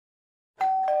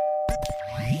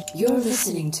You're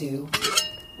listening to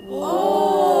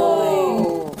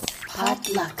Whoa!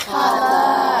 Potluck.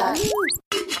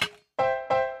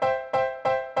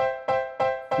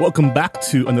 Welcome back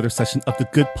to another session of the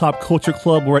Good Pop Culture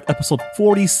Club. We're at episode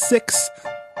 46.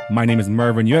 My name is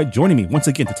Marvin. You're joining me once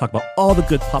again to talk about all the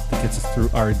good pop that gets us through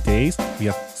our days. We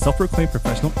have self-proclaimed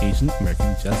professional Asian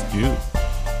American Jess Ju.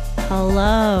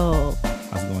 Hello.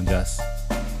 How's it going, Jess?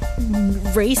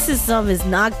 Racism is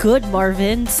not good,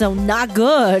 Marvin, so not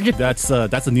good. That's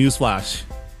a news flash.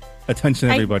 Attention,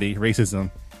 everybody.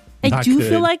 Racism. I do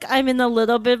feel like I'm in a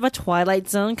little bit of a twilight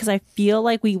zone because I feel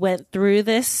like we went through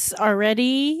this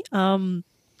already,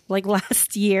 like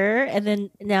last year, and then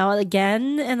now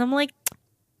again, and I'm like,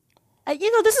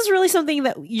 this is really something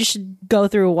that you should go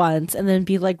through once and then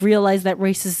be like, realize that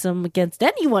racism against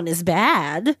anyone is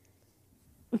bad,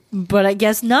 but I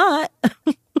guess not.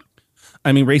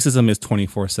 I mean, racism is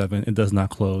 24/7. It does not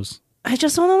close. I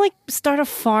just want to like start a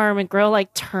farm and grow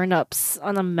like turnips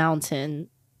on a mountain.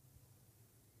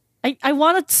 I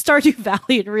want to Stardew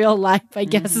Valley in real life, I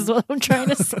guess, is what I'm trying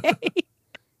to say.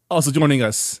 Also joining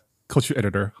us, culture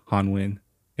editor Han Win.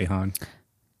 Hey, Han.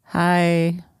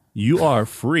 Hi. You are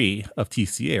free of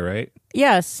TCA, right?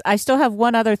 Yes, I still have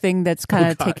one other thing that's kind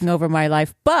of taking over my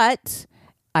life, but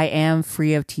I am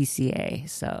free of TCA.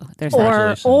 So there's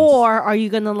or are you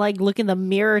gonna like look in the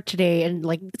mirror today and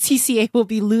like TCA will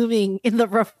be looming in the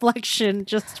reflection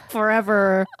just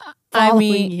forever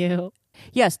following you?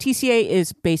 Yes, TCA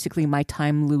is basically my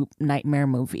time loop nightmare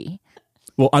movie.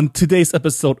 Well, on today's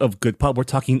episode of Good Pop, we're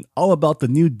talking all about the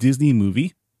new Disney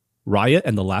movie, Raya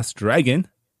and the Last Dragon.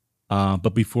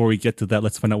 But before we get to that,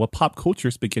 let's find out what pop culture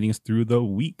has been getting us through the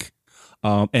week.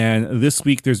 And this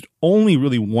week, there's only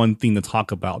really one thing to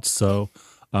talk about. So,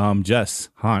 Jess,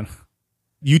 Han,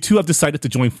 you two have decided to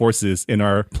join forces in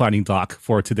our planning doc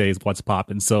for today's What's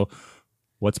Poppin'. So,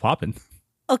 what's poppin'?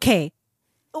 Okay.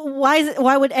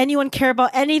 Why would anyone care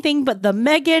about anything but the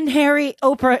Meghan, Harry,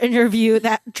 Oprah interview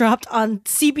that dropped on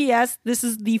CBS? This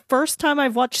is the first time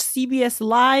I've watched CBS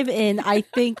live in, I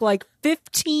think, like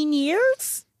 15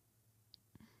 years.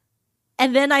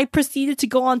 And then I proceeded to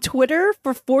go on Twitter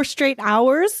for 4 straight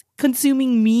hours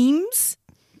consuming memes.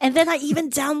 And then I even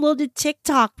downloaded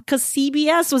TikTok because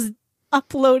CBS was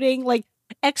uploading like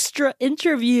extra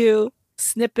interview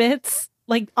snippets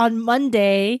like on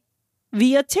Monday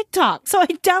via TikTok. So I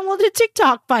downloaded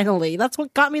TikTok finally. That's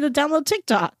what got me to download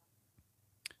TikTok.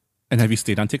 And have you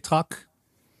stayed on TikTok?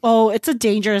 Oh, it's a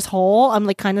dangerous hole. I'm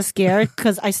like kind of scared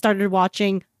because I started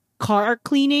watching car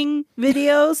cleaning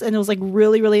videos and it was like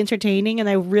really, really entertaining. And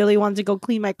I really wanted to go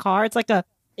clean my car. It's like a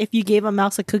if you gave a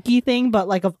mouse a cookie thing, but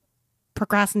like a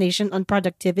procrastination,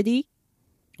 unproductivity.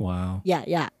 Wow.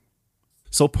 Yeah.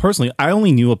 So personally, I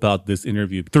only knew about this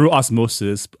interview through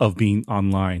osmosis of being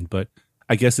online, but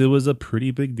I guess it was a pretty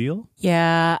big deal.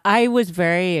 Yeah, I was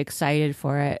very excited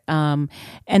for it. And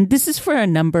this is for a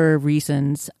number of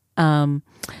reasons. I've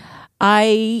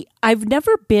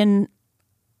never been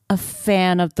a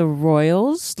fan of the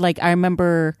royals. Like I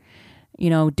remember,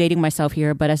 dating myself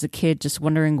here, but as a kid, just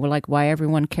wondering like why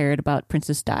everyone cared about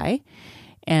Princess Di.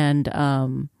 And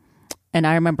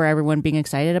I remember everyone being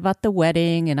excited about the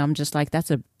wedding, and I'm just like,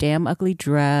 that's a damn ugly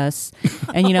dress.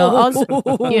 And and all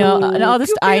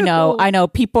this. I know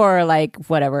people are like,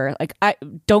 whatever. Like, I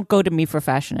don't go to me for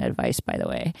fashion advice, by the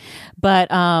way.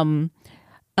 But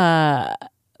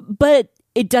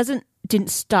it didn't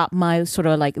stop my sort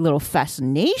of like little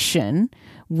fascination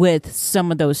with some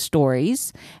of those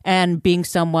stories, and being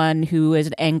someone who is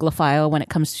an Anglophile when it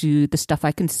comes to the stuff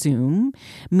I consume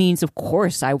means, of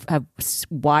course, I have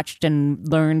watched and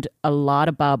learned a lot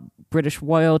about British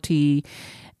royalty.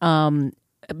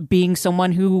 Being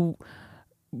someone who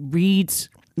reads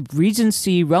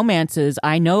Regency romances,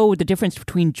 I know the difference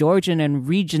between Georgian and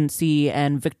Regency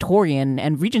and Victorian,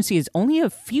 and Regency is only a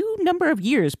few number of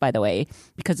years, by the way,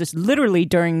 because it's literally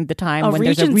during the time when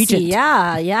Regency, there's a regent.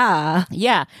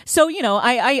 Yeah. So,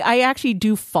 I actually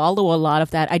do follow a lot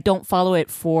of that. I don't follow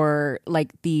it for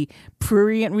like the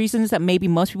prurient reasons that maybe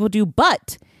most people do,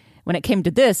 but when it came to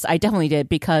this, I definitely did,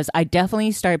 because I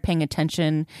definitely started paying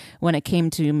attention when it came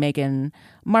to Meghan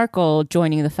Markle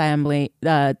joining the family,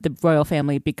 the royal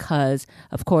family, because,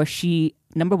 of course, she,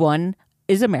 number one,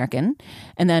 is American,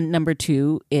 and then number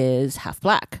two is half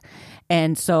black.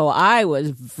 And so I was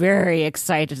very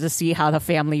excited to see how the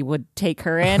family would take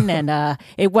her in, and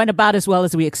it went about as well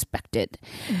as we expected.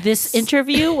 This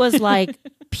interview was like,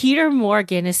 Peter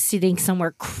Morgan is sitting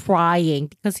somewhere crying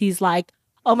because he's like,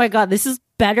 oh my God, this is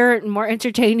better and more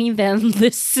entertaining than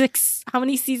the 6. How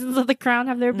many seasons of The Crown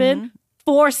have there been?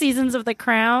 4 seasons of The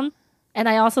Crown. And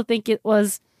I also think it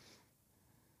was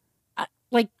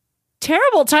like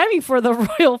terrible timing for the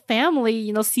royal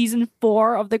family. Season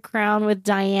 4 of The Crown with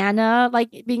Diana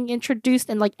like being introduced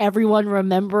and like everyone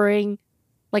remembering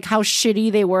like how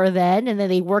shitty they were then, and then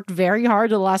they worked very hard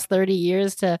the last 30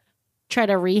 years to try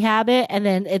to rehab it, and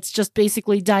then it's just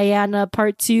basically Diana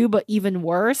part 2 but even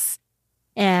worse.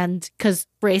 And because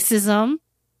racism,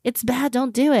 it's bad,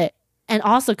 don't do it. And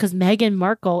also because Meghan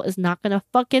Markle is not gonna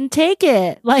fucking take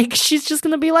it. Like, she's just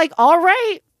gonna be like, all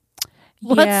right,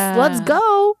 let's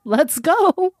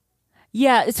go.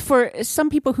 Yeah, it's for some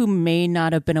people who may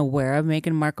not have been aware of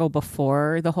Meghan Markle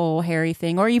before the whole Harry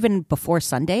thing, or even before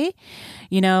Sunday.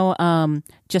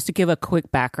 Just to give a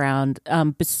quick background,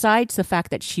 besides the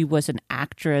fact that she was an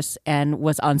actress and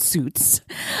was on Suits.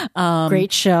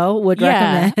 Great show, would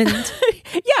recommend.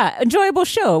 Yeah, enjoyable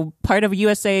show, part of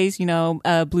USA's,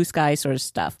 Blue Sky sort of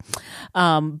stuff.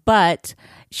 But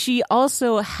she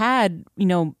also had,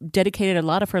 dedicated a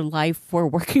lot of her life for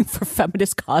working for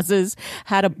feminist causes,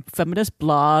 had a feminist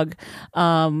blog,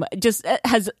 just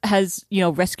has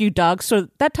rescued dogs, so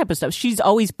that type of stuff. She's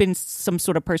always been some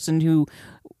sort of person who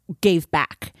gave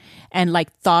back and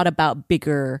like thought about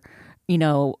bigger,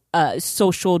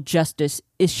 social justice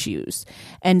issues.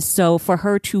 And so for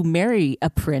her to marry a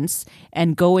prince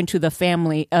and go into the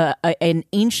family, an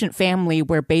ancient family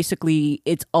where basically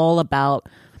it's all about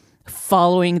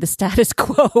following the status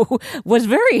quo was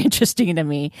very interesting to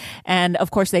me. And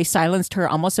of course they silenced her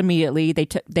almost immediately.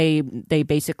 They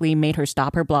basically made her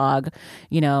stop her blog,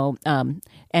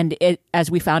 and it, as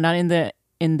we found out in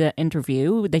the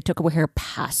interview, they took away her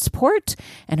passport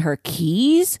and her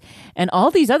keys and all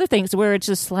these other things where it's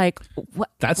just like, what?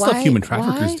 That's stuff human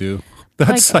traffickers do.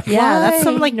 That's that's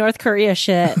some like North Korea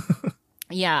shit.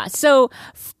 Yeah. So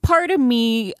part of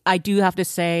me, I do have to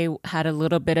say, had a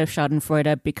little bit of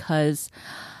schadenfreude because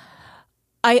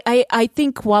I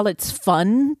think while it's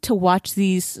fun to watch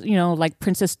these, like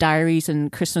Princess Diaries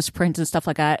and Christmas Prince and stuff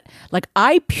like that, like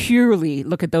I purely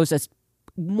look at those as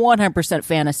 100%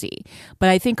 fantasy. But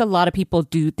I think a lot of people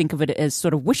do think of it as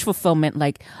sort of wish fulfillment,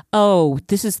 like, oh,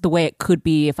 this is the way it could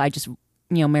be if I just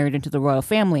married into the royal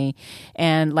family.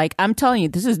 And like, I'm telling you,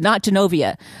 this is not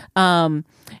Genovia.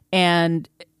 And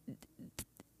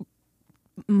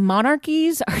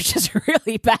monarchies are just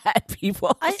really bad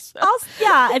people. I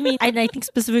think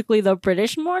specifically the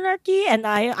British monarchy, and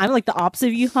I'm like the opposite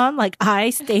of you, Han. Like,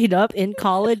 I stayed up in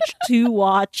college to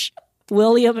watch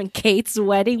William and Kate's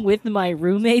wedding with my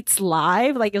roommates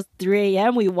live. Like, it was 3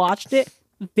 a.m. We watched it.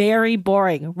 Very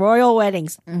boring. Royal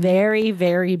weddings, very,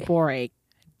 very boring.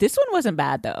 This one wasn't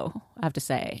bad though, I have to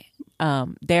say.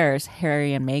 There's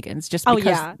Harry and Meghan's, just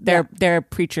because their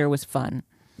preacher was fun.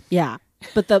 Yeah.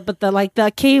 But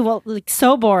the Kate, well, like,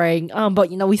 so boring. But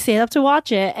we stayed up to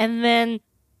watch it, and then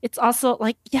it's also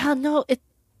like,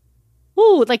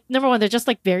 like, number one, they're just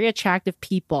like very attractive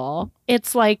people.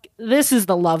 It's like, this is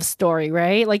the love story,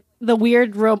 right? Like the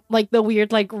weird,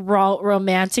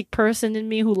 romantic person in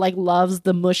me who like loves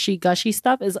the mushy gushy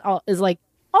stuff is like,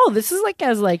 oh, this is like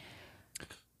as like.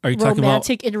 Are you talking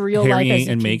romantic about in real Harry life as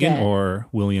and you can Meghan get. or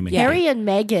William and Harry Kate? and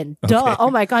Meghan. Duh. Okay.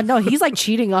 Oh my god, no, he's like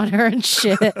cheating on her and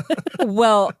shit.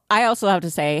 Well, I also have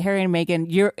to say, Harry and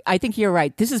Meghan, I think you're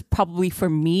right. This is probably for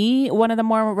me one of the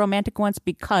more romantic ones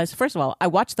because, first of all, I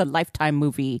watched the Lifetime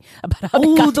movie about how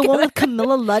they got the one together. with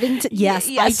Camilla Luddington. Yes,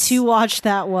 I too watched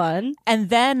that one.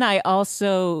 And then I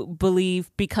also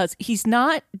believe, because he's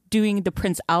not doing the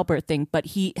Prince Albert thing, but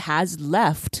he has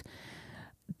left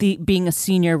being a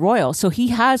senior royal. So he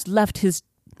has left his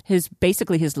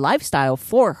basically his lifestyle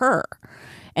for her.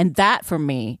 And that for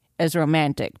me is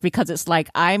romantic because it's like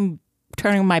I'm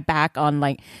turning my back on,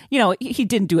 like, he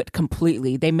didn't do it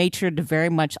completely. They made sure to very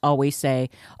much always say,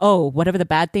 oh, whatever the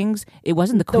bad things, it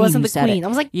wasn't the queen. It wasn't who the said queen. it. I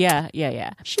was like, yeah.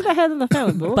 She got head in the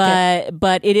family, but okay.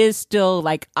 But it is still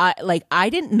like I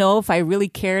didn't know if I really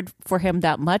cared for him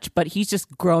that much, but he's just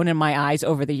grown in my eyes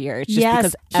over the years just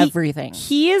because everything.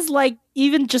 He is like,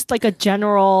 even just like a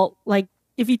general, like,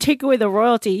 if you take away the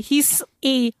royalty, he's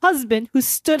a husband who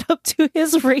stood up to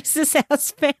his racist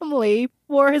ass family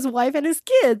for his wife and his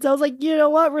kids. I was like, you know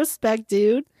what? Respect,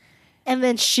 dude. And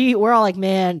then we're all like,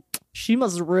 man, she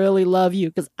must really love you,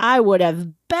 because I would have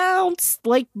bounced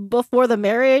like before the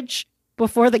marriage,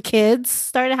 before the kids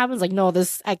started happening. It's like, no,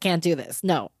 I can't do this.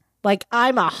 No. Like,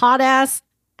 I'm a hot ass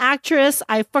actress.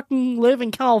 I fucking live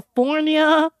in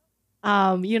California.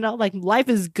 Like, life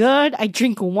is good. I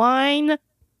drink wine.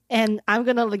 And I'm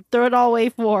gonna like throw it all away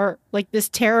for like this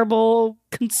terrible,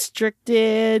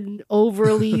 constricted,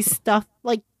 overly stuff.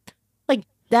 Like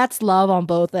that's love on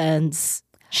both ends.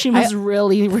 She must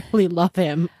really, really love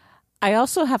him. I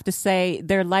also have to say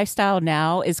their lifestyle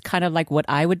now is kind of like what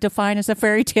I would define as a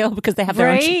fairy tale because they have their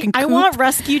own chicken coop. I want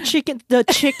rescue the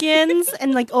chickens,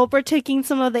 and like Oprah taking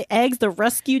some of the eggs, the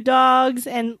rescue dogs,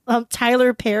 and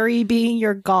Tyler Perry being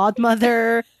your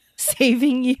godmother,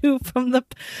 saving you from this.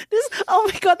 Oh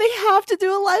my god, they have to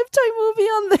do a Lifetime movie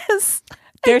on this.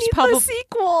 There's probably a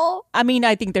sequel. I mean,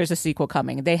 I think there's a sequel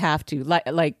coming. They have to.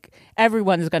 Like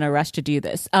everyone's going to rush to do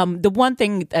this. The one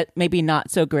thing that maybe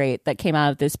not so great that came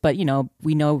out of this, but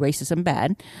we know racism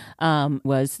bad,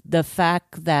 was the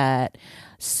fact that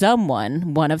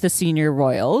one of the senior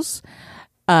royals,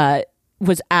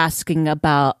 was asking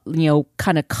about,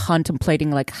 kind of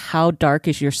contemplating like how dark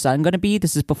is your son going to be?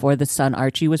 This is before the son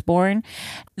Archie was born.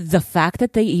 The fact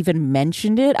that they even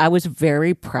mentioned it, I was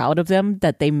very proud of them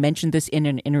that they mentioned this in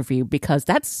an interview, because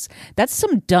that's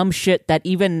some dumb shit that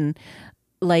even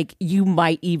like you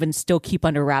might even still keep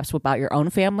under wraps about your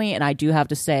own family. And I do have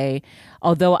to say,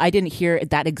 although I didn't hear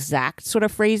that exact sort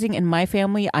of phrasing in my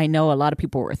family, I know a lot of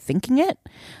people were thinking it,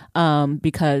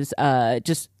 because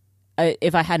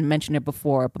if I hadn't mentioned it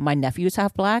before, but my nephew's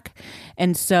half black.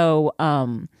 And so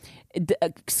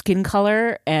skin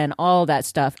color and all that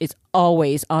stuff is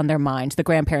always on their minds, the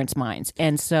grandparents' minds.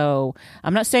 And so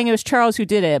I'm not saying it was Charles who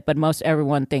did it, but most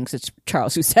everyone thinks it's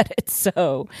Charles who said it.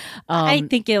 So I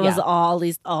think it was all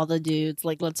the dudes.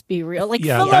 Like, let's be real. Like,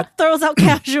 Yeah, Philip throws out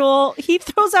casual. He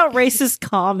throws out racist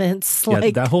comments. Yeah,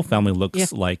 Like, that whole family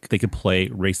looks like they could play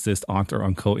racist aunt or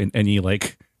uncle in any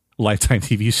like Lifetime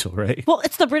TV show, right? well,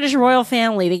 it's the British royal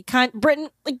family. Britain,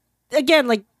 like, again,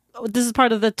 like, this is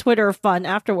part of the Twitter fun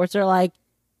afterwards. They're like,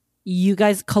 you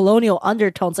guys, colonial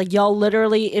undertones. Like, y'all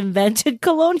literally invented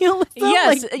colonialism.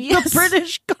 Yes, like, yes. the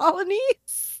British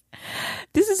colonies.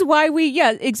 this is why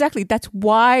exactly. That's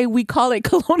why we call it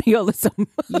colonialism.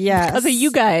 Yes. Because of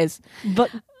you guys.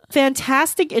 But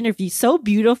fantastic interview, so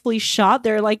beautifully shot.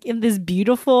 They're like in this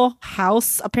beautiful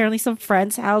house, apparently some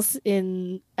friend's house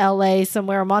in LA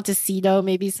somewhere, Montecito,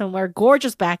 maybe somewhere.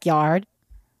 Gorgeous backyard.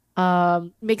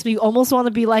 Makes me almost want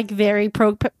to be like very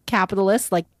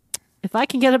pro-capitalist. Like, if I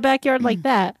can get a backyard like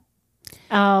that.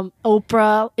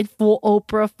 Oprah in full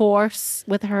Oprah force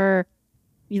with her,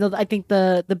 I think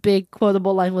the big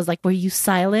quotable line was like, were you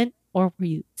silent or were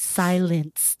you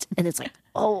silenced? And it's like,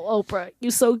 oh, Oprah,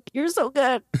 you're so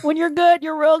good. When you're good,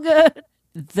 you're real good.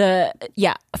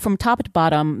 From top to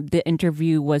bottom, the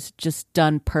interview was just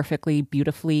done perfectly,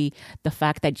 beautifully. The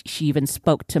fact that she even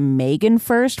spoke to Meghan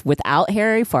first without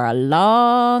Harry for a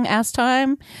long ass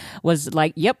time was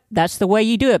like, yep, that's the way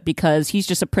you do it, because he's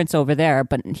just a prince over there,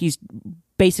 but he's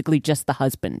basically just the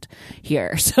husband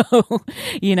here. So,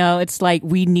 it's like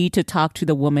we need to talk to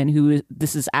the woman who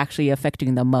this is actually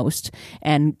affecting the most.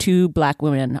 And two black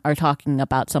women are talking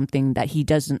about something that he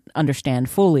doesn't understand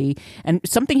fully and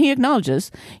something he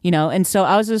acknowledges, And so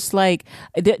I was just like,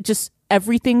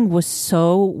 everything was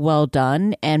so well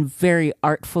done and very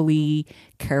artfully,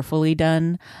 carefully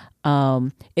done.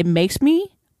 It makes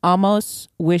me almost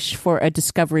wish for a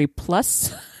Discovery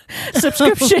Plus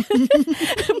subscription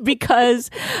because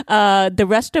the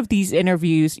rest of these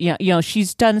interviews,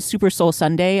 she's done Super Soul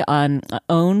Sunday on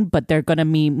OWN, but they're going to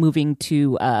be moving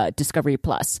to Discovery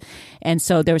Plus, and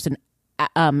so there was an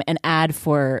ad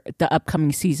for the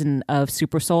upcoming season of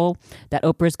Super Soul that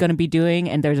Oprah is going to be doing,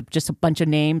 and there's just a bunch of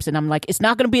names, and I'm like, it's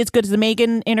not going to be as good as the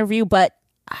Meghan interview, but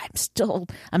I'm sold.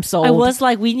 I was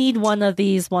like, we need one of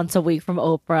these once a week from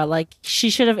Oprah. Like, she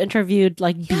should have interviewed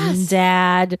like Bean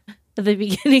Dad at the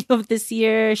beginning of this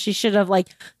year. She should have like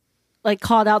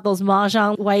called out those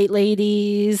Mahjong white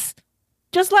ladies.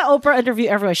 Just let Oprah interview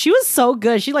everyone. She was so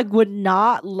good. She like would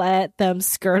not let them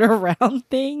skirt around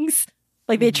things.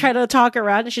 Like, they try to talk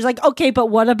around, and she's like, okay, but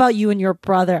what about you and your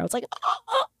brother? I was like,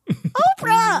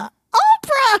 Oprah!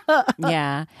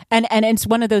 Yeah. And it's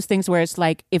one of those things where it's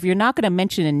like, if you're not going to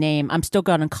mention a name, I'm still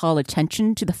going to call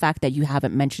attention to the fact that you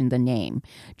haven't mentioned the name,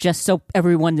 just so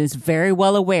everyone is very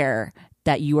well aware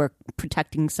that you are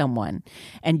protecting someone,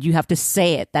 and you have to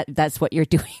say it, that's what you're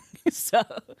doing. So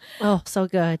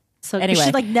good. So anyway,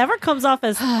 she like never comes off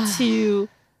as too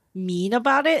mean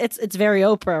about it. It's very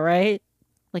Oprah, right?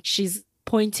 Like, she's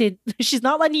pointed, she's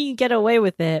not letting you get away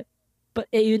with it, but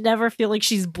you never feel like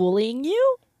she's bullying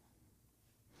you.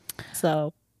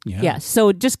 So yeah,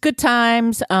 so just good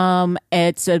times.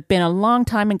 It's been a long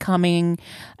time in coming,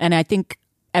 and I think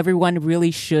everyone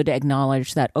really should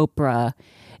acknowledge that Oprah,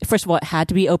 first of all, it had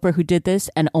to be Oprah who did this,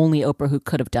 and only Oprah who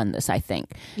could have done this, I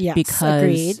think. Yes, because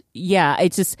agreed. Yeah,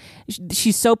 it's just,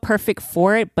 she's so perfect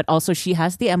for it, but also she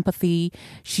has the empathy.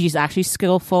 She's actually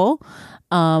skillful,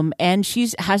 and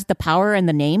has the power and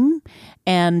the name.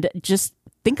 And just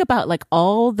think about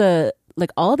all the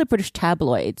British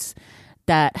tabloids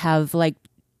that have like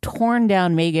torn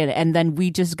down Megan, and then we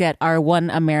just get our one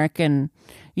American,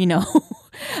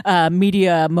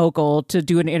 media mogul to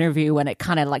do an interview, and it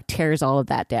kind of like tears all of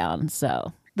that down.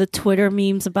 So The Twitter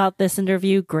memes about this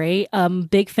interview, great.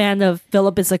 Big fan of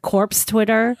Philip is a corpse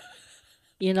Twitter.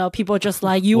 People are just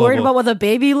like, you worried about what the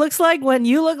baby looks like when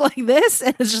you look like this?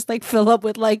 And it's just like Philip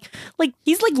with like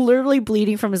he's like literally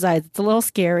bleeding from his eyes. It's a little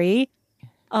scary.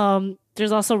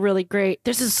 There's also really great.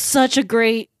 This is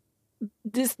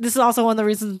also one of the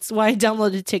reasons why I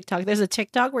downloaded TikTok. There's a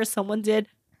TikTok where someone did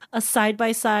a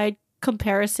side-by-side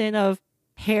comparison of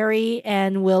Harry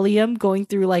and William going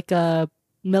through like a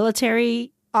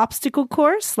military obstacle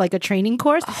course, like a training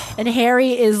course. And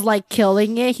Harry is like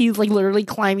killing it. He's like literally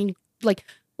climbing, like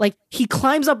he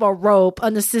climbs up a rope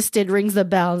unassisted, rings the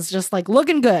bell, and is just like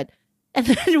looking good. And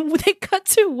then they cut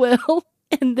to Will,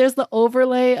 and there's the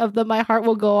overlay of the My Heart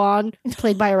Will Go On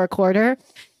played by a recorder.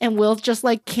 And Will just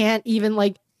like can't even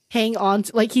like hang on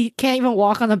to, like he can't even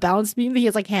walk on a balance beam. He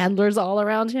has like handlers all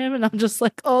around him. And I'm just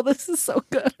like, oh, this is so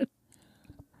good.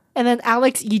 And then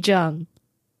Alex E. Jung,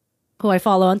 who I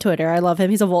follow on Twitter. I love him.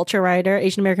 He's a Vulture writer,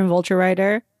 Asian American Vulture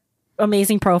writer,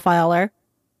 amazing profiler.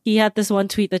 He had this one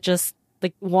tweet that just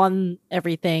like won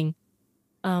everything.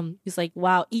 He's like,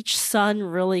 wow, each son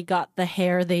really got the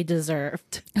hair they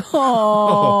deserved.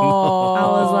 oh,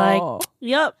 I was like,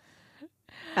 yep,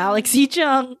 Alex E.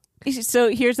 Jung. So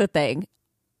here's the thing.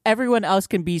 Everyone else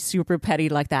can be super petty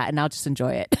like that, and I'll just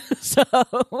enjoy it. So,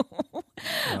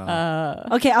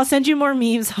 okay, I'll send you more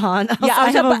memes, Han. I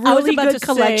have a really good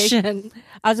collection.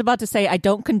 I was about to say, I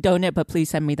don't condone it, but please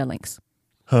send me the links.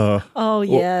 Oh,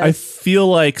 yes. I feel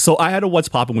like, so I had a What's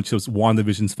Poppin', which was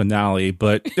WandaVision's finale,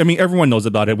 but I mean, everyone knows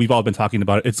about it. We've all been talking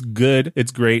about it. It's good.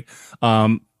 It's great.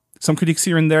 Some critiques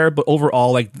here and there, but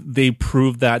overall, like they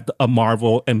proved that a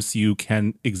Marvel MCU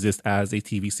can exist as a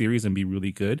TV series and be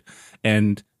really good.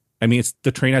 And I mean,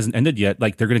 the train hasn't ended yet.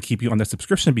 Like they're going to keep you on their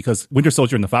subscription because Winter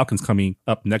Soldier and the Falcon's coming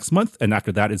up next month. And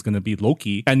after that is going to be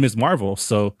Loki and Ms. Marvel.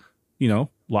 So,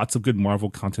 lots of good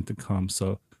Marvel content to come.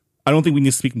 So I don't think we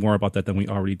need to speak more about that than we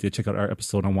already did. Check out our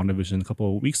episode on WandaVision a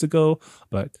couple of weeks ago.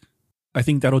 But I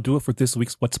think that'll do it for this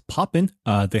week's What's Poppin',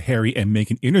 the Harry and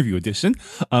Meghan interview edition.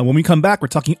 When we come back, we're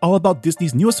talking all about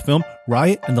Disney's newest film,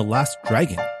 Raya and the Last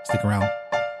Dragon. Stick around.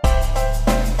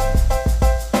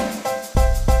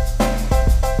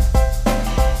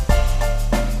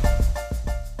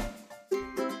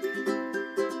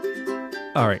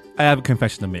 All right, I have a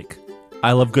confession to make.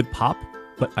 I love good pop,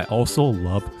 but I also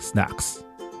love snacks,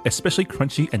 especially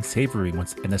crunchy and savory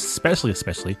ones, and especially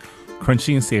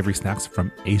crunchy and savory snacks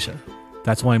from Asia.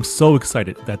 That's why I'm so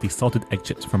excited that the salted egg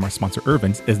chips from our sponsor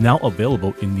Irvin's is now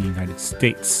available in the United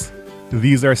States.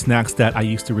 These are snacks that I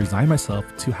used to resign myself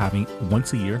to having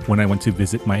once a year when I went to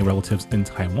visit my relatives in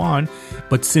Taiwan,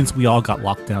 but since we all got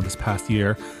locked down this past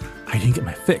year, I didn't get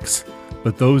my fix.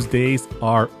 But those days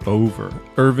are over.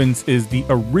 Irvin's is the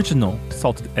original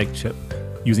salted egg chip,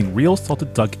 using real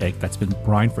salted duck egg that's been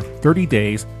brined for 30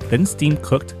 days, then steam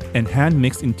cooked and hand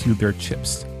mixed into their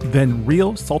chips. Then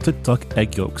real salted duck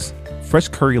egg yolks, fresh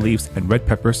curry leaves, and red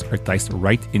peppers are diced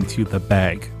right into the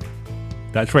bag.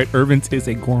 That's right, Irvin's is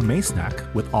a gourmet snack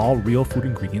with all real food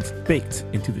ingredients baked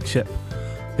into the chip.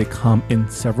 They come in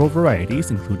several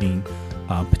varieties, including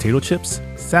potato chips,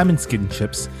 salmon skin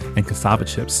chips, and cassava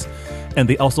chips. And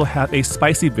they also have a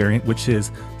spicy variant, which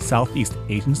is Southeast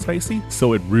Asian spicy,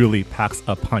 so it really packs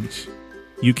a punch.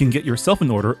 You can get yourself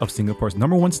an order of Singapore's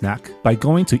 #1 snack by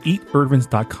going to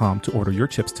eatirvins.com to order your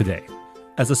chips today.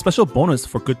 As a special bonus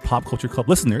for Good Pop Culture Club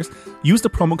listeners, use the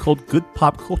promo code Good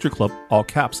Pop Culture Club, all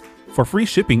caps, for free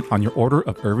shipping on your order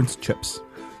of Irvin's chips.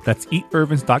 That's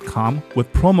eatirvins.com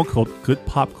with promo code Good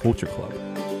Pop Culture Club.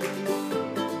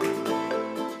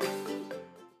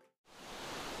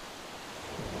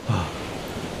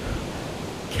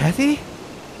 Kathy?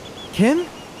 Kim?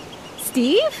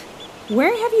 Steve? Where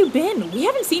have you been? We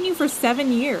haven't seen you for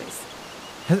 7 years.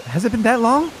 Has it been that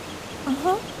long?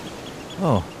 Uh-huh.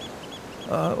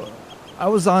 Oh. I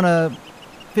was on a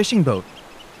fishing boat.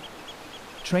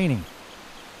 Training.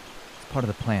 It's part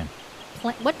of the plan.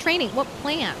 What training? What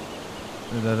plan?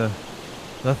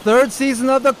 The third season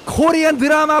of the Korean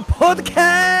drama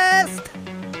podcast!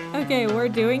 Okay, we're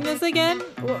doing this again?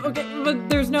 Okay, but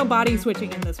there's no body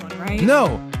switching in this one, right?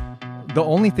 No! The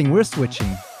only thing we're switching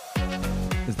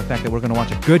is the fact that we're going to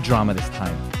watch a good drama this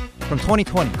time. From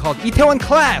 2020 called Itaewon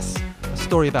Class! A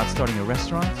story about starting a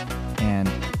restaurant and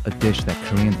a dish that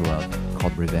Koreans love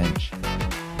called revenge.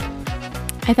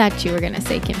 I thought you were going to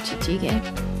say kimchi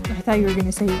jjigae. I thought you were going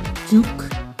to say Duke.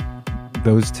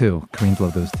 Those two. Koreans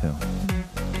love those two.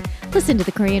 Listen to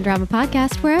the Korean Drama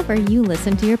Podcast wherever you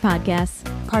listen to your podcasts.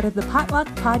 part of the Potluck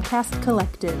Podcast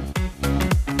Collective.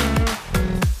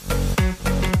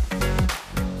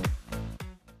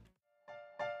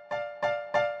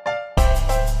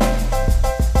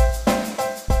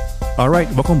 All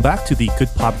right, welcome back to the Good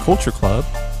Pop Culture Club.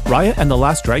 Raya and the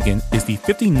Last Dragon is the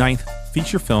 59th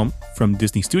feature film from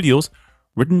Disney Studios,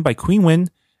 written by Queen Wen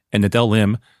and Adele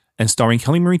Lim, and starring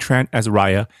Kelly Marie Tran as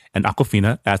Raya and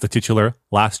Awkwafina as the titular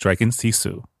Last Dragon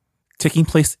Sisu. Taking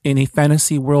place in a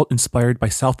fantasy world inspired by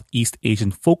Southeast Asian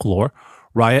folklore,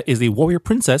 Raya is a warrior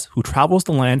princess who travels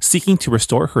the land seeking to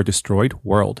restore her destroyed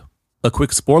world. A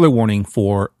quick spoiler warning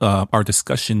for our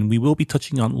discussion. We will be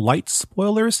touching on light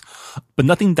spoilers, but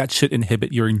nothing that should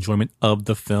inhibit your enjoyment of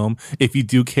the film. If you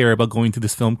do care about going to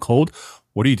this film cold,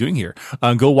 what are you doing here?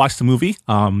 Go watch the movie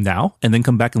now and then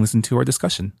come back and listen to our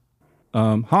discussion.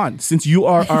 Han, since you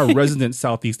are our resident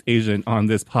Southeast Asian on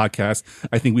this podcast,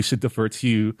 I think we should defer to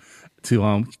you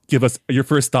to give us your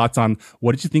first thoughts on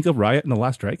what did you think of Raya and the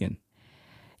Last Dragon?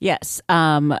 Yes.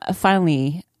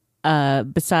 Finally,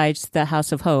 besides the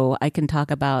House of Ho, I can talk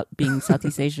about being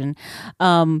Southeast Asian.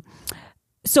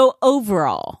 So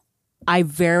overall, I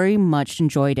very much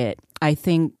enjoyed it. I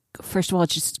think, first of all,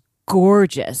 it's just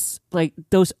gorgeous. Like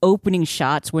those opening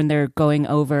shots when they're going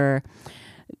over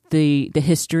the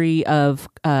history of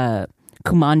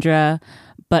Kumandra,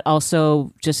 but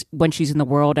also just when she's in the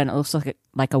world and it looks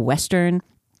like a Western.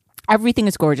 Everything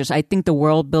is gorgeous. I think the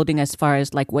world building as far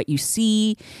as like what you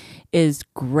see is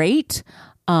great.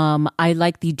 I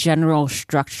like the general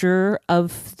structure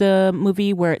of the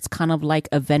movie where it's kind of like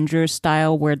Avengers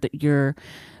style where you're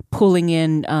pulling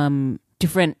in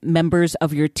different members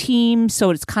of your team.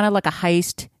 So it's kind of like a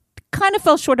heist. Kind of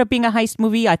fell short of being a heist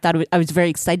movie. I thought I was very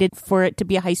excited for it to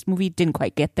be a heist movie. Didn't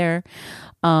quite get there.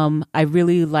 I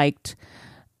really liked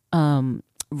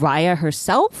Raya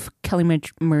herself. Kelly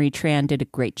Marie Tran did a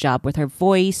great job with her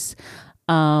voice.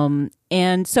 And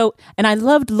I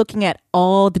loved looking at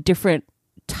all the different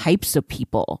types of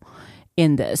people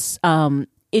in this.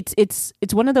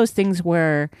 It's one of those things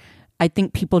where I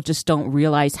think people just don't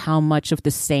realize how much of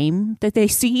the same that they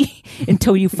see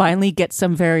until you finally get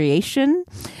some variation.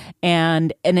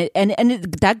 And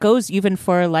that goes even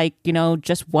for like,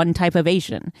 just one type of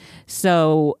Asian.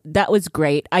 So that was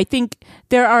great. I think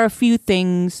there are a few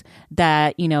things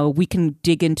that, we can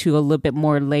dig into a little bit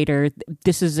more later.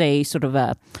 This is a sort of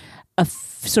a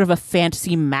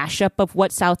fantasy mashup of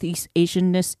what Southeast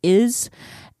Asianness is.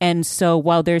 And so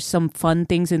while there's some fun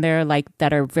things in there like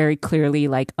that are very clearly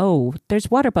like, oh,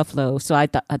 there's water buffalo. So I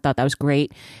thought that was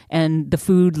great. And the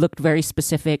food looked very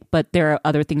specific, but there are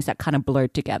other things that kind of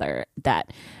blurred together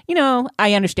that,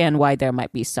 I understand why there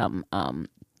might be some,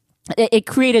 it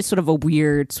created sort of a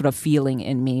weird sort of feeling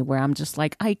in me where I'm just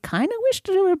like, I kind of wish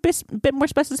there were a bit more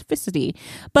specificity.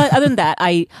 But other than that,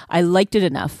 I liked it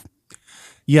enough.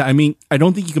 Yeah, I mean, I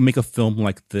don't think you can make a film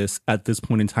like this at this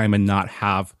point in time and not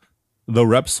have the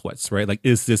rep sweats, right? Like,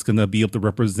 is this going to be able to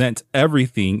represent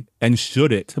everything and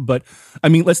should it? But I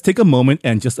mean, let's take a moment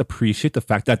and just appreciate the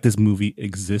fact that this movie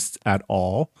exists at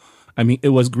all. I mean, it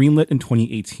was greenlit in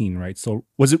 2018, right? So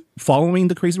was it following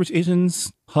the Crazy Rich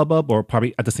Asians hubbub or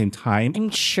probably at the same time? I'm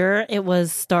sure it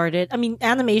was started. I mean,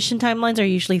 animation timelines are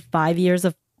usually 5 years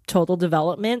of total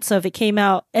development. So if it came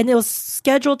out, and it was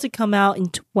scheduled to come out in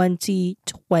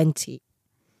 2020.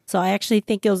 So I actually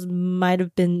think it might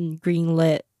have been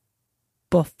greenlit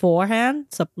beforehand.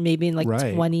 So maybe in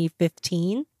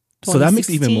 2015. So that makes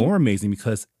it even more amazing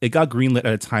because it got greenlit at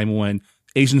a time when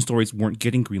Asian stories weren't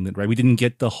getting greenlit, right? We didn't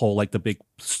get the whole, the big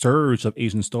surge of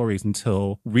Asian stories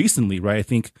until recently, right?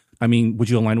 Would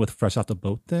you align with Fresh Off the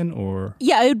Boat then, or?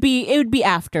 Yeah, it would be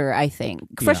after, I think.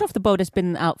 Fresh Off the Boat has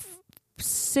been out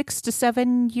 6 to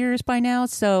 7 years by now.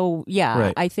 So yeah,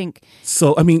 right. I think.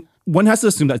 So, I mean, one has to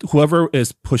assume that whoever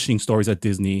is pushing stories at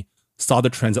Disney saw the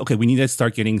trends. Okay, we need to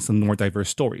start getting some more diverse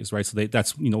stories, right? So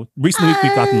that's, recently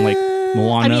we've gotten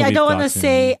Moana. I mean, I want to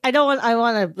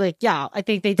I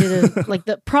think they did it,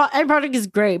 the end product is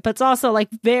great, but it's also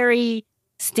very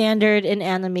standard in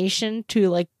animation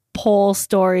to pull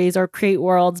stories or create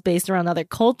worlds based around other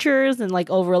cultures and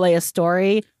overlay a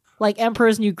story.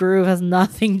 Emperor's New Groove has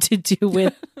nothing to do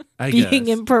with being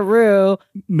in Peru.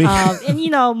 And we got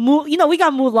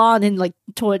Mulan in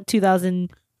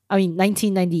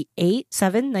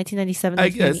 1997. I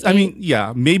guess. I mean,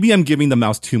 yeah, maybe I'm giving the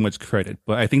mouse too much credit,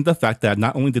 but I think the fact that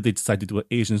not only did they decide to do an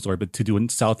Asian story, but to do a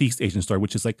Southeast Asian story,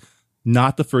 which is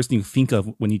not the first thing you think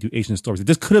of when you do Asian stories.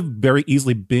 This could have very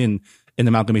easily been an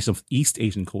amalgamation of East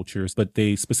Asian cultures, but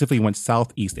they specifically went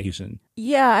Southeast Asian.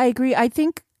 Yeah, I agree. I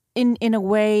think in a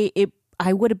way,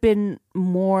 I would have been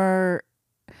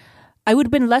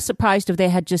less surprised if they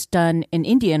had just done an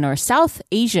Indian or South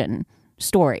Asian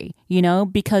story, you know,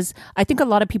 because I think a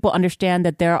lot of people understand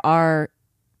that there are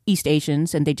East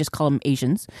Asians and they just call them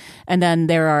Asians. And then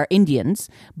there are Indians.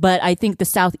 But I think the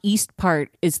Southeast part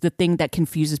is the thing that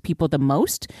confuses people the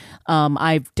most.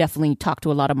 I've definitely talked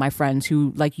to a lot of my friends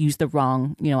who like use the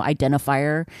wrong, you know,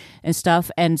 identifier and stuff.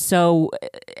 And so,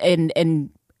 and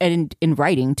in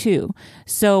writing too.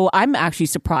 So I'm actually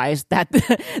surprised that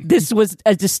this was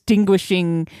a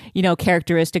distinguishing, you know,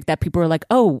 characteristic that people are like,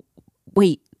 oh,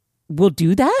 wait, we'll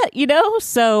do that, you know?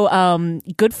 So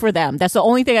good for them. That's the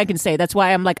only thing I can say. That's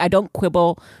why I'm like, I don't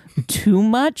quibble too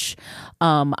much.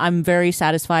 I'm very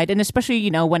satisfied. And especially,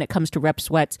 you know, when it comes to Rep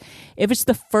Sweats, if it's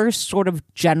the first sort of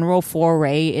general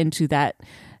foray into that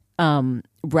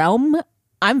realm,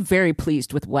 I'm very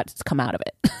pleased with what's come out of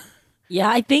it. Yeah,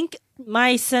 I think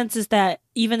my sense is that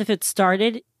even if it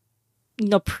started, you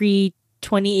know,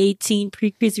 pre-2018,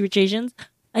 pre-Crazy Rich Asians,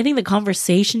 I think the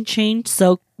conversation changed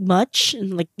so much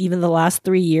in like even the last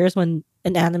 3 years when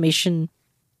an animation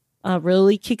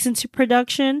really kicks into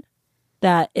production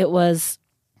that it was,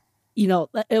 you know,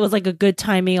 it was like a good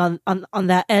timing on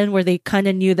that end where they kind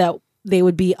of knew that they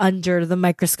would be under the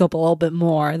microscope a little bit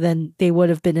more than they would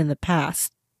have been in the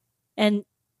past. And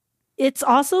it's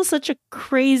also such a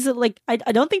crazy, like, I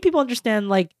don't think people understand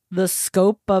like the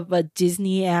scope of a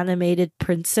Disney animated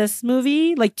princess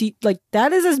movie. Like,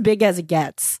 that is as big as it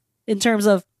gets in terms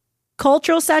of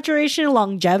cultural saturation,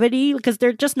 longevity, because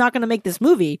they're just not going to make this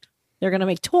movie. They're going to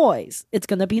make toys. It's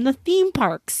going to be in the theme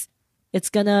parks. It's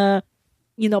going to,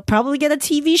 you know, probably get a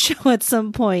TV show at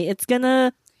some point. It's going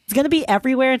to be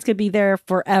everywhere. It's going to be there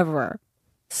forever.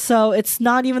 So it's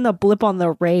not even a blip on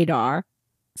the radar.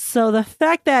 So the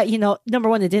fact that, you know, number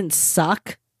one, it didn't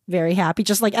suck. Very happy.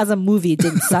 Just like as a movie, it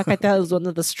didn't suck. I thought it was one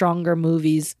of the stronger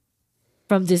movies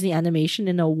from Disney Animation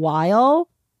in a while.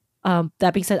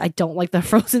 That being said, I don't like the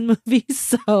Frozen movies,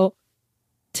 so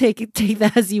take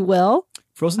that as you will.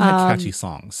 Frozen had catchy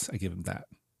songs. I give him that.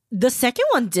 The second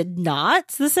one did not.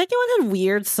 The second one had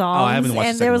weird songs. Oh, I haven't watched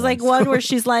and the there was second like one where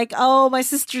she's like, "Oh, my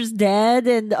sister's dead,"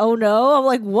 and "Oh no." I'm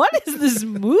like, "What is this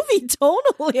movie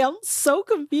tonally?" I'm so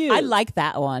confused. I like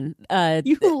that one.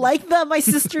 You like that "My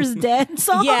Sister's Dead"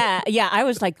 song? Yeah. I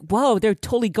was like, whoa, they're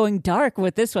totally going dark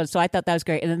with this one. So I thought that was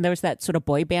great. And then there was that sort of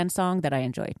boy band song that I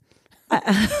enjoyed.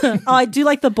 I do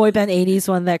like the boy band 80s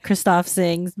one that Christoph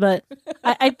sings, but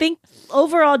I think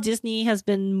overall Disney has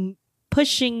been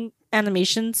pushing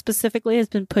animation specifically, has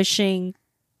been pushing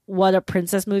what a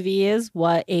princess movie is,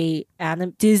 what a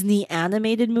Disney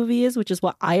animated movie is, which is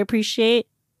what I appreciate.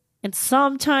 And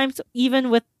sometimes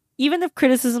even if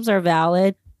criticisms are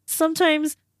valid,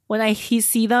 sometimes when I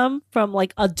see them from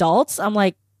like adults, I'm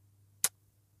like,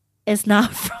 it's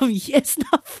not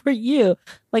for you.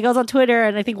 Like I was on Twitter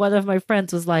and I think one of my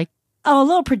friends was like, "Oh, a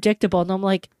little predictable," and I'm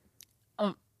like,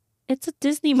 it's a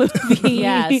Disney movie.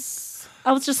 Yes.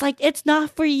 I was just like, it's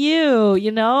not for you,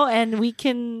 you know? And we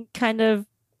can kind of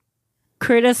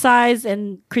criticize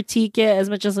and critique it as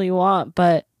much as we want,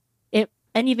 but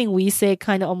anything we say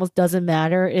kind of almost doesn't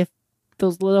matter if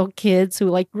those little kids who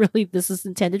like really this is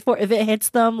intended for, if it hits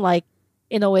them like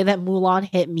in a way that Mulan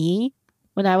hit me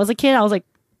when I was a kid, I was like,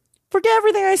 forget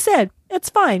everything I said. It's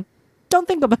fine. Don't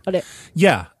think about it.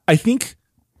 Yeah, I think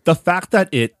the fact that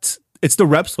it's the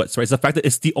Rep Sweats, right? It's the fact that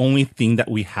it's the only thing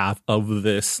that we have of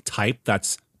this type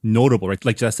that's notable, right?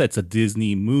 Like Jess said, it's a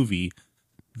Disney movie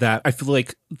that I feel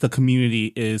like the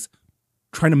community is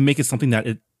trying to make it something that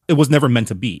it was never meant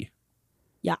to be.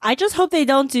 Yeah, I just hope they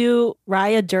don't do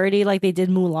Raya dirty like they did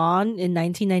Mulan in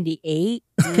 1998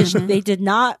 because they did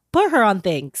not put her on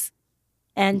things.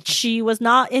 And she was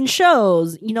not in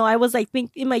shows. You know, I was, I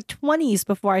think, in my 20s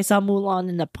before I saw Mulan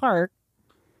in the park.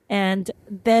 And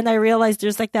then I realized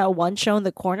there's like that one show in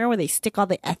the corner where they stick all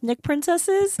the ethnic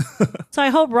princesses. So I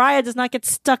hope Raya does not get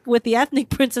stuck with the ethnic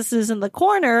princesses in the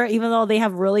corner, even though they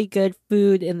have really good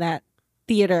food in that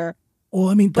theater. Well,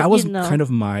 I mean, that was you know. kind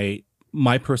of my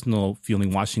personal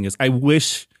feeling watching is I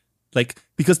wish, like,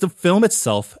 because the film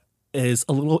itself is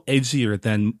a little edgier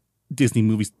than Disney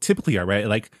movies typically are, right?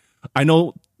 Like, I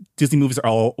know Disney movies are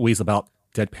always about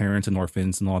dead parents and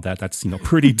orphans and all that. That's, you know,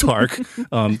 pretty dark,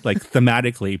 like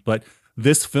thematically. But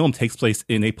this film takes place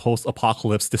in a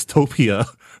post-apocalypse dystopia,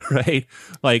 right?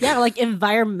 Like, yeah, like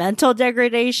environmental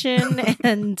degradation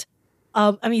and,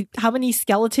 I mean, how many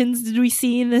skeletons did we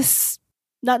see in this?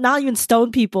 Not even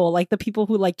stone people, like the people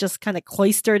who like just kind of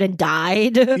cloistered and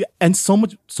died. yeah, and so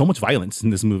much violence in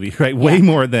this movie, right? Way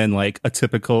more than like a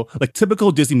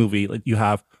typical Disney movie. Like you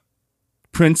have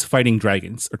prince fighting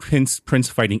dragons or prince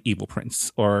fighting evil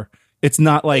prince, or it's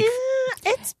not like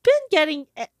it's been getting,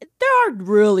 there there are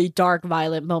really dark,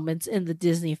 violent moments in the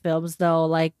Disney films, though.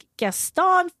 Like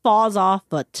Gaston falls off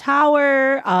a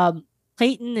tower.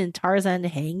 Clayton in Tarzan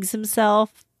hangs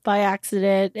himself by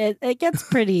accident. It gets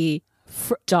pretty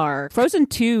dark. Frozen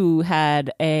 2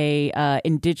 had a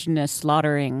indigenous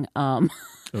slaughtering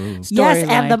Yes, storyline.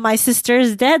 and the My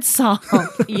Sister's Dead song.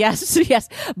 Yes.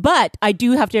 But I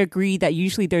do have to agree that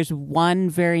usually there's one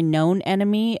very known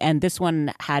enemy, and this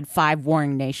one had 5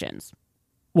 warring nations.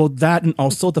 Well, that and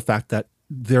also the fact that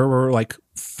there were like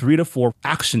 3 to 4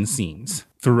 action scenes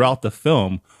throughout the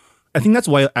film. I think that's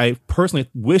why I personally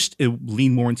wished it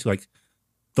leaned more into like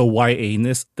the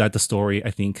YA-ness that the story,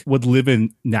 I think, would live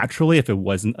in naturally if it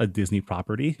wasn't a Disney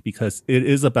property, because it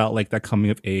is about like that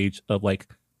coming of age of like,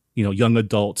 you know, young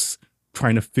adults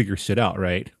trying to figure shit out,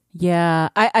 right? Yeah,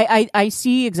 I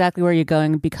see exactly where you're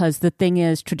going, because the thing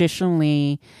is,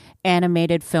 traditionally,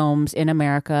 animated films in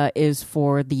America is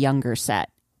for the younger set.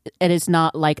 It is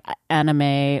not like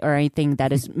anime or anything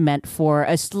that is meant for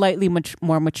a slightly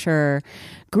more mature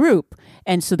group.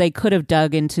 And so they could have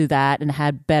dug into that and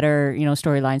had better, you know,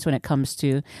 storylines when it comes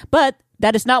to, but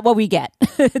that is not what we get.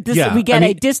 We get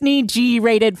a Disney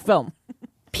G-rated film.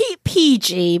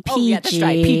 PG. Oh, yeah, that's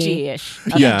right. PG-ish.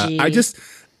 Yeah, I just,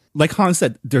 like Han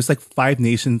said, there's like 5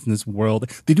 nations in this world.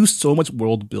 They do so much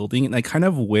world building, and I kind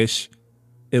of wish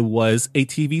it was a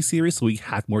TV series so we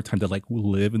had more time to like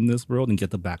live in this world and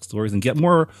get the backstories and get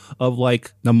more of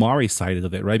like Namari's side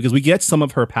of it, right? Because we get some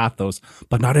of her pathos,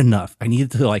 but not enough. I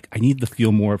need to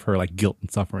feel more of her like guilt and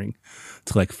suffering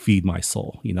to like feed my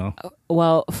soul, you know?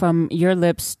 Well, from your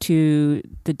lips to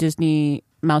the Disney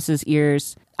mouse's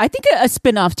ears, I think a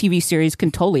spin-off TV series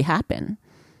can totally happen.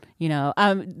 You know,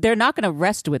 they're not going to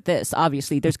rest with this,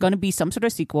 obviously. There's going to be some sort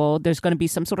of sequel. There's going to be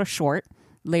some sort of short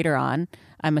later on,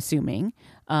 I'm assuming.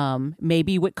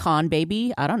 Maybe with Con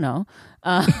Baby. I don't know.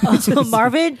 So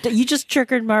Marvin, you just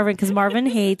triggered Marvin because Marvin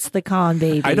hates the Con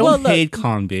Baby. I don't hate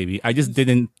Con Baby. I just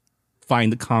didn't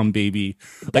find the Con Baby.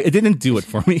 Like, it didn't do it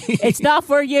for me. It's not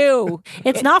for you.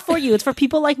 It's not for you. It's for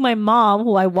people like my mom,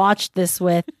 who I watched this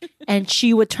with, and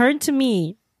she would turn to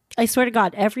me, I swear to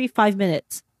God, every 5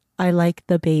 minutes, I like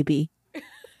the baby.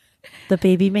 The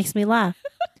baby makes me laugh.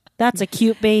 That's a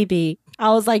cute baby. I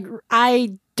was like,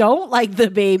 I don't like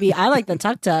the baby. I like the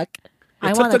Tuk Tuk.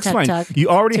 I want a Tuk Tuk. You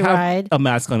already have ride. a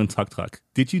mascot in Tuk Tuk.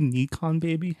 Did you need Con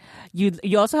Baby? You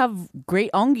also have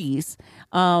great ongis.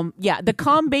 Yeah, the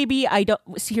Con Baby, I don't.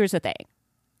 See, here's the thing.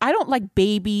 I don't like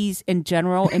babies in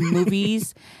general in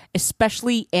movies,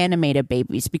 especially animated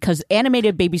babies, because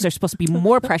animated babies are supposed to be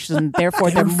more precious and therefore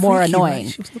they're more freaky, annoying.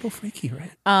 Right? She was a little freaky, right?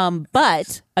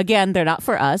 But again, they're not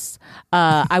for us.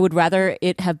 I would rather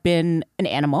it have been an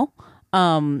animal,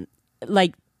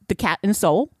 like the cat in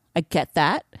Soul. I get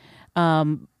that.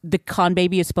 The Con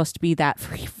Baby is supposed to be that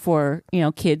for you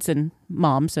know, kids and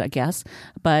moms, I guess.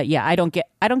 But yeah, I don't get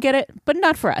it, but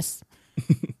not for us.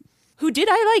 Who did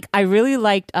I like? I really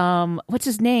liked what's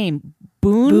his name?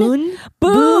 Boone.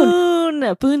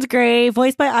 Boone's great.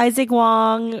 Voiced by Isaac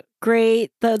Wong.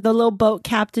 Great. The little boat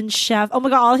captain chef. Oh my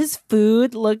God, all his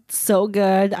food looked so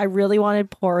good. I really wanted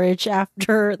porridge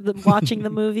after watching the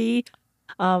movie.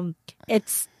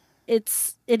 It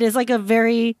is like a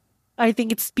very, I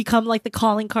think it's become like the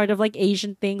calling card of like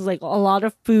Asian things, like a lot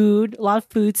of food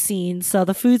scenes. So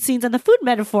the food scenes and the food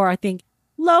metaphor, I think,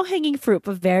 low hanging fruit,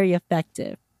 but very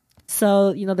effective.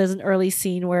 So, you know, there's an early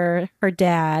scene where her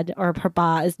dad or her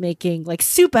ba is making like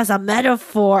soup as a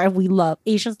metaphor, and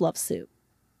Asians love soup.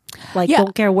 Like,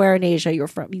 don't care where in Asia you're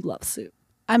from, you love soup.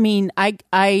 I mean, I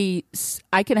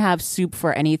can have soup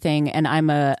for anything, and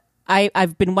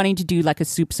I've been wanting to do like a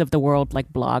Soups of the World like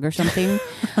blog or something.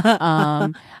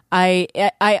 I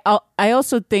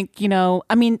also think, you know,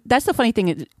 I mean, that's the funny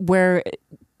thing where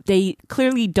they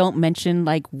clearly don't mention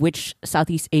like which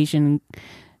Southeast Asian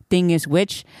thing is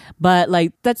which, but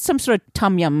like that's some sort of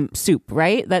tom yum soup,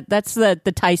 right? That's the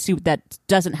Thai soup that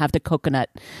doesn't have the coconut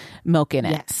milk in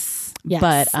it. Yes.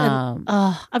 But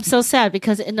I'm so sad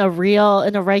because in a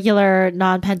regular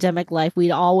non-pandemic life,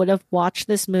 we all would have watched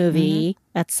this movie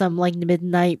at some like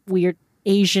midnight weird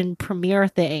Asian premiere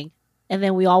thing, and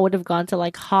then we all would have gone to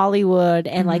like Hollywood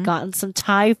and like gotten some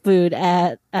Thai food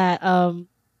at what's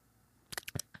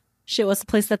the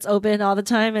place that's open all the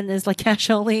time and is like cash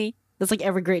only? That's like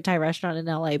every great Thai restaurant in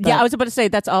LA. But yeah, I was about to say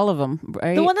that's all of them,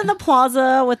 right? the one in the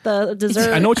plaza with the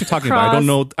dessert. I know what you're talking about. I don't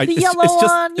know. The yellow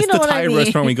one. You know the what Thai I mean.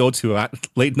 restaurant we go to at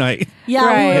late night. Yeah,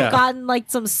 Right. we would Yeah. have gotten like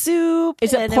some soup.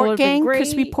 Is it and pork would've been gang? great.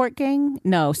 Crispy pork gang?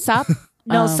 No, sop.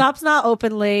 No, Sop's not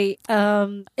open late.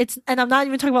 It's, and I'm not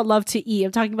even talking about Love to Eat.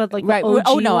 I'm talking about like Right. the OG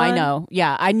Oh no, I one. know.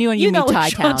 Yeah, I knew when you You know mean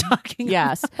which Thai one I'm Town. talking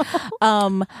Yes.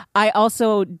 I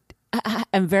also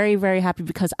am very, very happy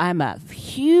because I'm a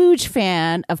huge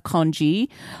fan of congee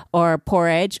or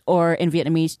porridge or in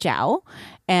Vietnamese cháo.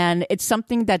 And it's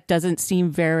something that doesn't seem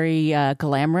very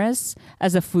glamorous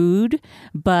as a food,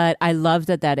 but I love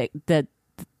that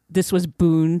this was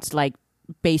Boone's like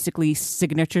basically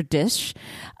signature dish.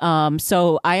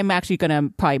 So I am actually going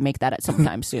to probably make that at some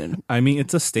time soon. I mean,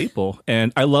 it's a staple.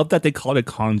 And I love that they call it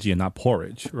congee and not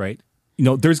porridge, right? You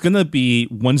know, there's going to be,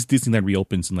 once Disneyland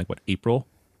reopens in like, April,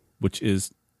 which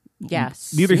is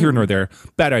Yes. neither here nor there.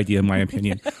 Bad idea, in my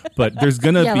opinion. But there's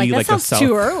going to be that like a sounds South.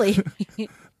 too early.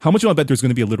 How much you want to bet there's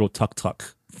going to be a little Tuk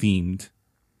Tuk themed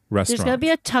restaurant? There's gonna be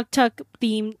a Tuk Tuk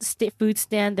themed food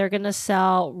stand. They're gonna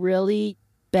sell really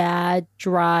bad,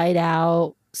 dried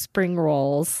out spring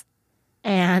rolls,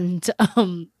 and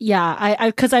yeah, I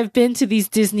because I've been to these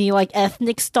Disney like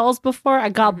ethnic stalls before. I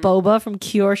got boba from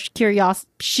sheer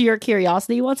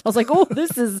curiosity once. I was like, oh,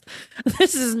 this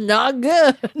is not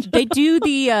good. They do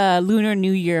the Lunar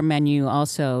New Year menu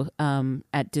also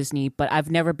at Disney, but I've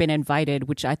never been invited,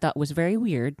 which I thought was very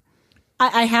weird.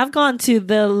 I have gone to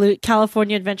the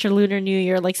California Adventure Lunar New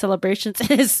Year like celebrations.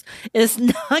 It's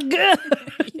not good.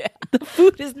 Yeah. The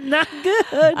food is not good.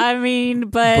 I mean,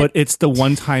 but it's the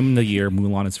one time in the year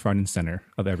Mulan is front and center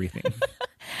of everything.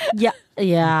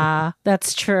 Yeah,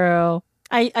 that's true.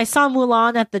 I saw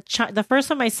Mulan at the first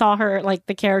time I saw her, like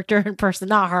the character in person,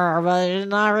 not her, but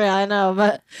not really, I know.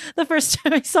 But the first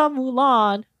time I saw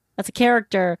Mulan as a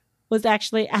character was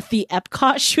actually at the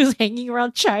Epcot. She was hanging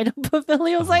around China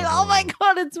Pavilion. I was like, oh my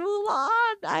God, it's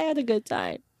Mulan. I had a good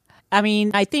time. I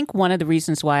mean, I think one of the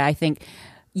reasons why I think,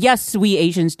 yes, we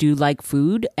Asians do like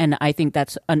food, and I think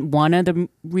that's one of the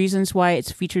reasons why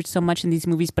it's featured so much in these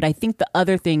movies. But I think the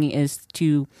other thing is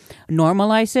to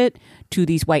normalize it to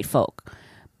these white folk,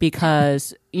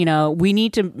 because, you know, we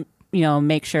need to, you know,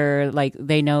 make sure like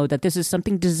they know that this is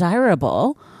something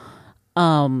desirable.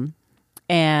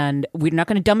 And we're not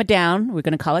going to dumb it down. We're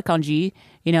going to call it congee,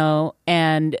 you know,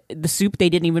 and the soup they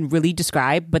didn't even really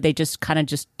describe, but they just kind of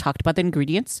just talked about the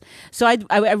ingredients. So I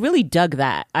really dug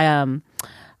that.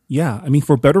 Yeah, I mean,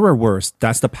 for better or worse,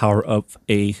 that's the power of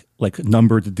a like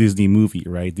numbered Disney movie,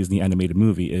 right? Disney animated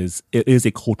movie it is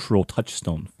a cultural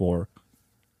touchstone for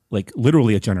like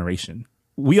literally a generation.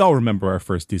 We all remember our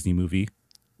first Disney movie.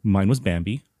 Mine was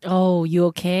Bambi. Oh, you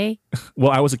okay?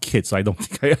 Well, I was a kid, so I don't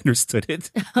think I understood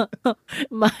it.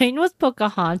 Mine was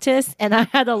Pocahontas, and I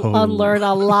had to unlearn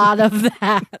a lot of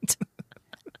that.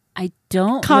 I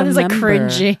don't Con is remember. like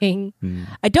cringing.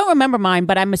 I don't remember mine,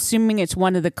 but I'm assuming it's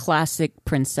one of the classic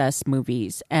princess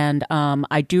movies. And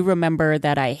I do remember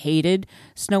that I hated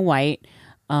Snow White,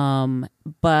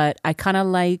 but I kind of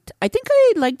liked. I think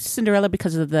I liked Cinderella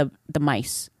because of the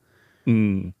mice.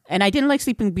 And I didn't like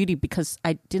Sleeping Beauty because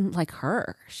I didn't like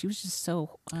her. She was just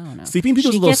so, I don't know. Sleeping Beauty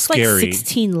was She a little gets scary. like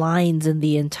 16 lines in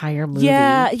the entire movie.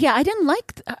 Yeah, I didn't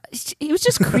like. It was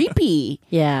just creepy.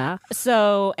 Yeah.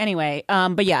 So anyway,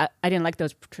 but yeah, I didn't like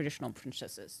those traditional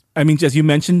princesses. I mean, Jess, you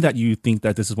mentioned that you think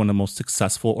that this is one of the most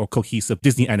successful or cohesive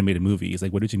Disney animated movies.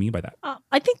 Like, what did you mean by that?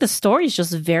 I think the story is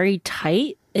just very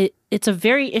tight. It's a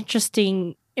very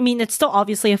interesting. I mean, it's still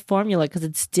obviously a formula because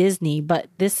it's Disney, but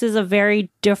this is a very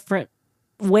different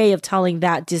way of telling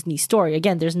that Disney story.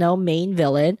 Again, there's no main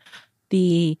villain.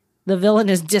 The villain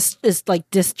is like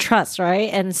distrust, right?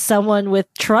 And someone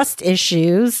with trust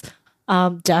issues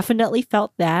definitely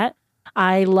felt that.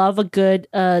 I love a good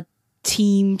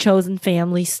team chosen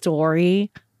family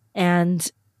story, and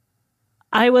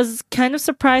I was kind of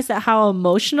surprised at how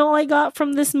emotional I got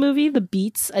from this movie. The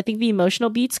beats, I think the emotional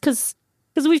beats, because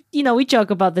we joke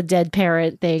about the dead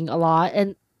parent thing a lot,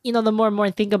 and the more and more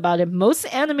I think about it, most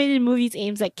animated movies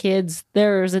aims at kids,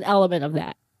 there's an element of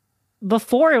that.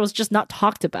 Before, it was just not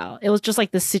talked about. It was just like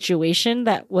the situation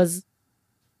that was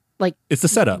like, It's the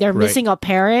setup. they're right? missing a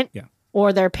parent, Yeah.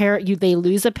 or their parent, they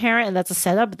lose a parent, and that's a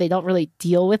setup, but they don't really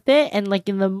deal with it. And like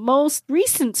in the most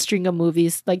recent string of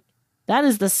movies, like that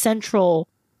is the central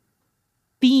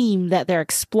theme that they're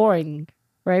exploring,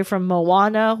 right? From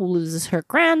Moana, who loses her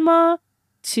grandma,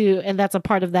 and that's a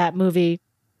part of that movie,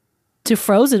 to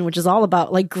Frozen, which is all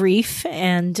about like grief,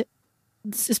 and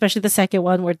especially the second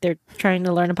one where they're trying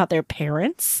to learn about their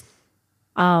parents.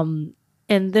 And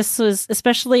this was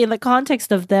especially in the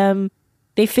context of them.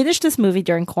 They finished this movie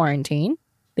during quarantine.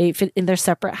 They fit in their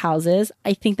separate houses.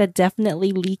 I think that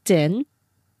definitely leaked in,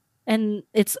 and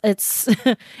it's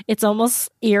it's almost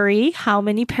eerie how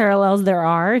many parallels there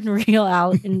are in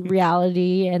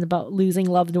reality, and about losing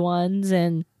loved ones,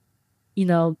 and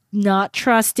not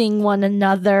trusting one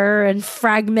another, and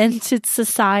fragmented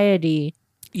society.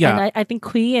 Yeah. And I think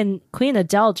Kui and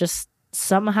Adele just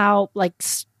somehow like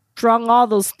strung all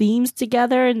those themes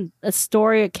together and a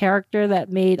story, a character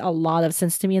that made a lot of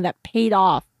sense to me and that paid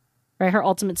off. Right, her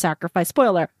ultimate sacrifice.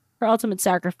 Spoiler: her ultimate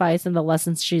sacrifice and the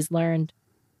lessons she's learned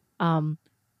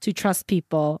to trust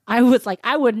people. I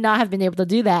would not have been able to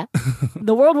do that.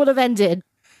 The world would have ended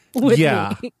with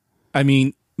me. I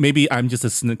mean, maybe I'm just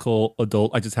a cynical adult.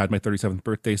 I just had my 37th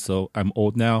birthday, so I'm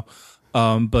old now.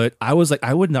 But I was like,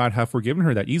 I would not have forgiven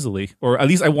her that easily, or at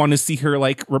least I want to see her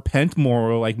like repent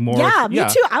more, or like more. Yeah, me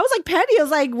too. I was like petty. I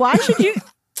was like, why should you?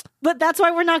 But that's why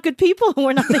we're not good people.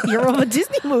 We're not the hero of a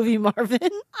Disney movie,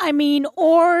 Marvin. I mean,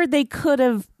 or they could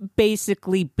have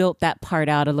basically built that part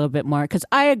out a little bit more. Because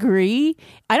I agree.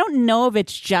 I don't know if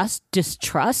it's just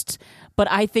distrust,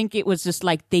 but I think it was just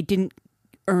like they didn't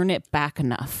earn it back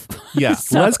enough. Yeah,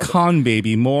 So- less con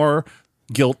baby, more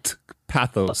guilt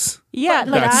pathos. Yeah,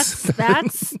 But like,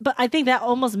 that's. But I think that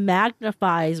almost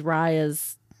magnifies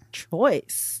Raya's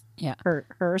choice. Yeah.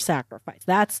 her sacrifice.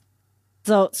 That's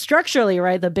so structurally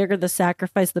right. The bigger the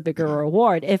sacrifice, the bigger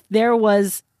reward. If there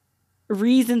was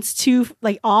reasons to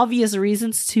obvious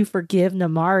reasons to forgive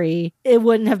Namari, it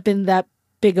wouldn't have been that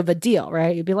big of a deal,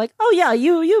 right? You'd be like, oh yeah,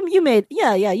 you made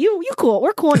you cool.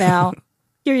 We're cool now.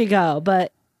 Here you go.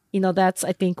 But that's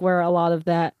I think where a lot of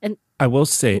that and. I will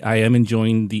say I am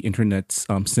enjoying the internet's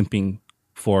simping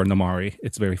for Namari.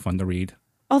 It's very fun to read.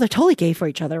 Oh, they're totally gay for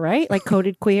each other, right? Like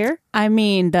coded queer. I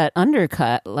mean, that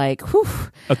undercut, like, whew,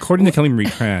 According to Kelly Marie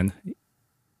Tran,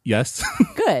 yes.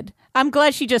 good. I'm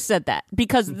glad she just said that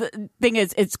because the thing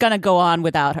is, it's going to go on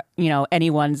without,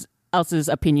 anyone else's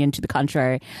opinion to the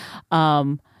contrary.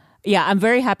 Yeah, I'm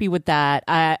very happy with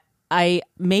that.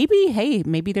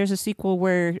 Maybe there's a sequel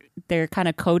where they're kind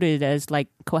of coded as like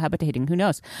cohabitating. Who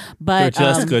knows? But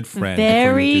They're just good friends.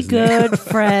 Very according to Disney. good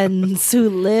friends who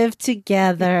live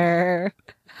together.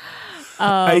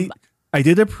 I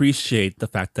did appreciate the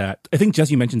fact that I think,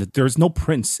 Jess, you mentioned that there's no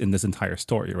prince in this entire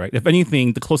story, right? If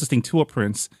anything, the closest thing to a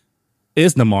prince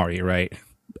is Namari, right?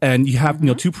 And you have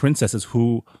two princesses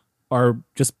who are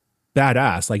just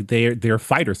badass. Like they're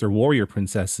fighters, they're warrior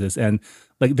princesses, and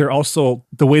like they're also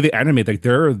the way they animate. Like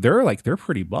they're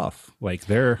pretty buff. Like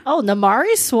they're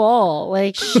Namari swole.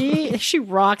 Like she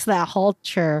rocks that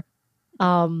halter.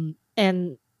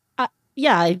 And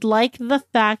I like the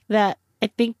fact that I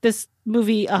think this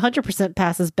movie 100%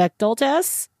 passes Bechdel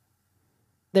tests.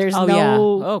 There's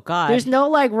there's no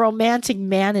like romantic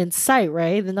man in sight,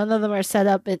 right? None of them are set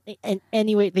up in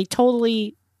any way. They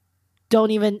totally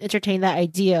don't even entertain that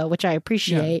idea, which I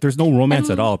appreciate. there's no romance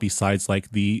at all besides like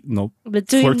the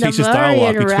Between flirtatious Namari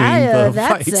dialogue and between Raya, the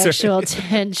that's fights. sexual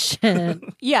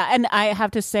tension. Yeah, and I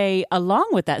have to say, along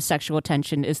with that sexual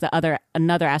tension is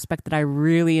another aspect that I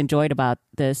really enjoyed about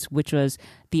this, which was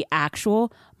the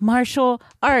actual martial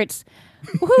arts.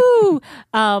 Woohoo!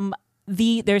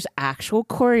 There's actual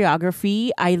choreography.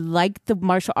 I like the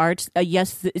martial arts.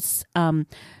 Yes, it's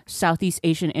Southeast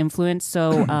Asian influence,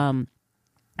 so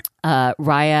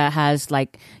Raya has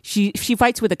like she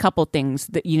fights with a couple things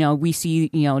that we see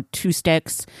 2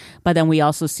 sticks, but then we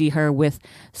also see her with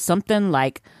something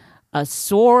like a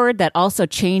sword that also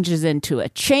changes into a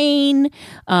chain.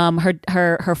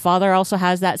 Her father also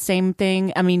has that same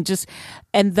thing. I mean,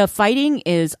 and the fighting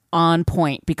is on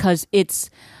point because it's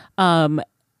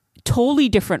totally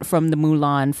different from the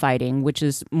Mulan fighting, which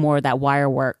is more that wire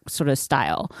work sort of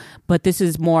style. But this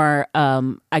is more,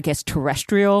 I guess,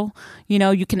 terrestrial.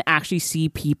 You can actually see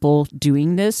people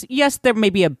doing this. Yes, there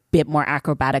may be a bit more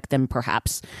acrobatic than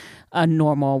perhaps a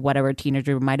normal whatever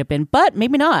teenager might have been, but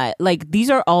maybe not. Like these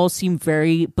all seem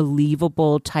very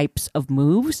believable types of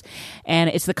moves, and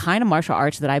it's the kind of martial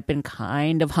arts that I've been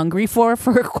kind of hungry for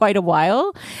quite a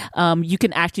while. You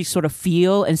can actually sort of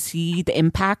feel and see the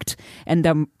impact and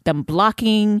them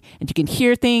blocking, and you can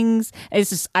hear things. It's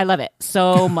just I love it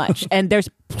so much, and there's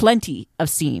plenty of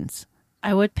scenes.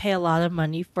 I would pay a lot of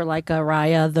money for like a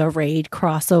Raya the Raid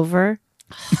crossover.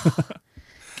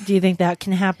 Do you think that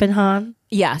can happen, Han?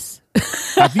 Yes.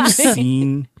 Have you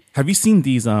seen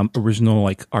these original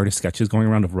like artist sketches going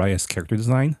around of Raya's character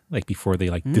design, like before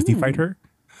they like Disney fight her?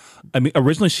 I mean,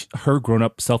 originally her grown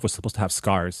up self was supposed to have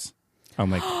scars. I'm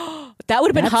like, that would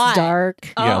have been That's hot.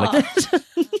 dark. yeah, like.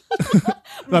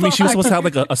 I mean, she was supposed to have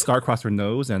like a scar across her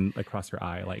nose and across her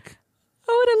eye, like.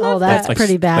 I would have Oh, loved that's that.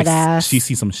 pretty badass. She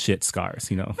sees some shit scars,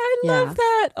 I Yeah. love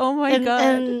that. Oh my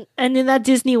god. And in that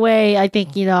Disney way, I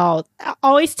think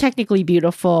always technically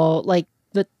beautiful, like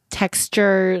the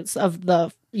textures of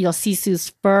the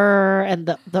Sisu's fur and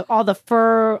the all the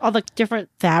fur, all the different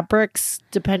fabrics.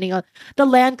 Depending on the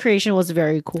land creation was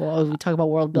very cool. We talk about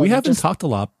world building. We haven't talked a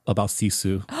lot about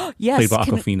Sisu. Yes. played by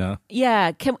can- Aquafina.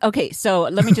 Yeah. Okay. So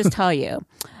let me just tell you,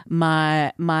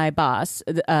 my boss,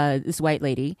 this white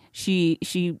lady, she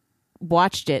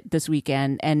watched it this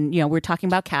weekend, and we're talking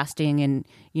about casting, and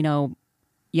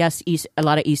yes, a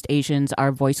lot of East Asians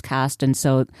are voice cast, and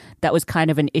so that was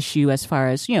kind of an issue as far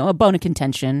as a bone of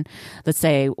contention. Let's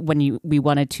say when we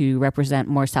wanted to represent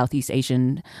more Southeast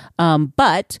Asian,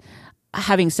 but.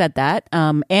 Having said that,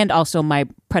 and also my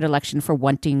predilection for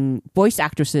wanting voice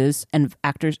actresses and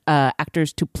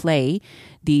actors to play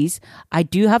these, I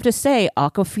do have to say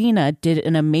Awkwafina did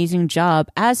an amazing job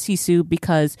as Sisu,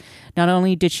 because not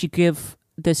only did she give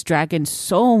this dragon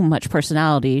so much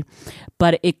personality,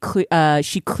 but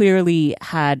she clearly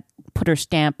had put her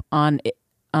stamp on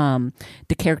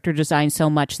the character design so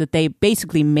much that they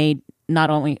basically made not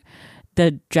only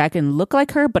the dragon look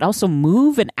like her, but also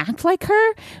move and act like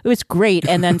her. It was great.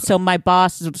 And then so my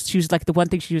boss, she was like, the one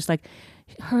thing she was like,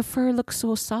 her fur looks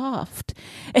so soft.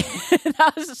 And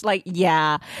I was just like,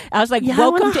 yeah. I was like,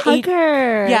 welcome to hug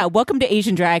her. Yeah, welcome to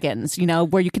Asian dragons,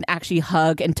 where you can actually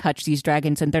hug and touch these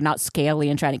dragons and they're not scaly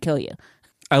and trying to kill you.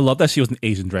 I love that she was an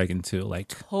Asian dragon too. Like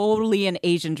totally an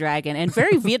Asian dragon, and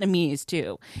very Vietnamese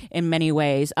too in many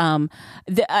ways.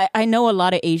 I know a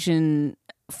lot of Asian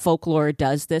folklore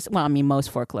does this. Well, I mean, most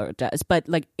folklore does, but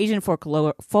like Asian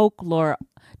folklore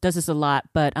does this a lot.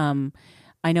 But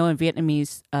I know in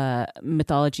Vietnamese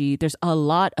mythology, there's a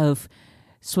lot of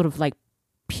sort of like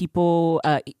people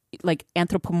like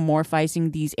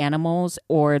anthropomorphizing these animals,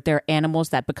 or they're animals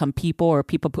that become people, or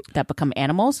people that become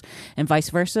animals, and vice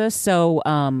versa. So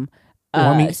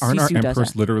well, I mean, aren't our Sisu does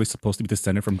emperors that. literally supposed to be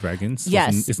descended from dragons?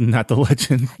 Yes. Isn't that the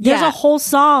legend? There's Yeah. a whole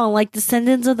song like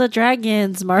 "Descendants of the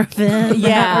Dragons," Marvin.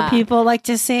 Yeah. where people like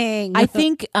to sing. I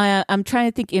think I'm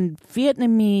trying to think in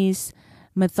Vietnamese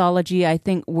mythology. I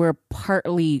think we're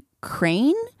partly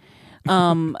crane,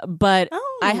 but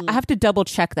I have to double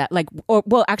check that. Like,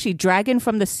 actually, dragon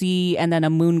from the sea, and then a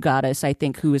moon goddess. I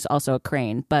think who is also a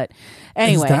crane. But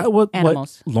anyway, Is that what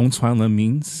animals. Long Chuan Lin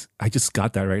means? I just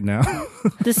got that right now.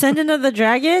 "Descendant of the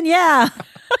Dragon." Yeah,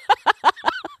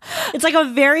 it's like a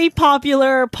very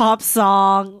popular pop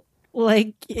song,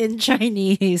 like in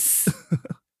Chinese.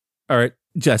 All right,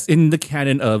 Jess, in the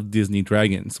canon of Disney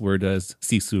dragons, where does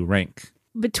Sisu rank?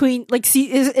 Between like,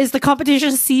 is the competition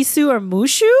Sisu or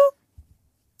Mushu?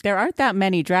 There aren't that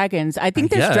many dragons. I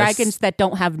think I there's guess. dragons that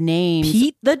don't have names.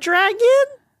 Pete the Dragon?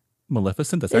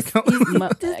 Maleficent, does that count?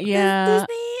 Yeah.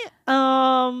 Disney?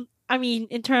 I mean,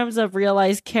 in terms of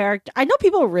realized character, I know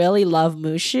people really love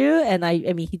Mushu, and I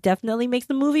mean, he definitely makes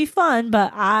the movie fun,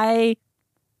 but I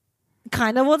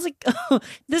kind of was like,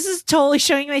 this is totally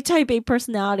showing my type A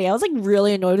personality. I was like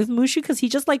really annoyed with Mushu because he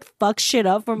just like fucks shit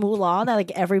up for Mulan at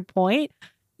like every point,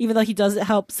 even though he doesn't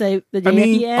help save the day I at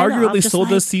mean, the end. I'm arguably just so like,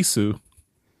 does Sisu.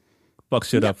 Fuck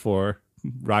shit up for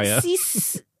Raya.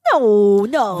 No,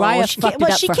 Raya she fucked can't, it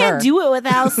but up she for can't her. do it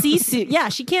without Sisu. Yeah,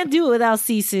 she can't do it without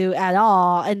Sisu at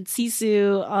all. And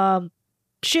Sisu,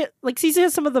 Sisu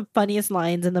has some of the funniest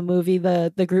lines in the movie.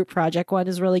 The group project one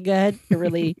is really good. I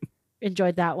really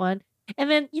enjoyed that one. And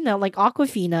then like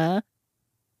Awkwafina,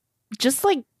 just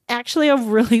like actually a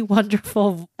really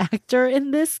wonderful actor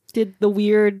in this. Did the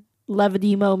weird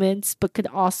levity moments, but could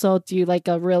also do like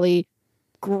a really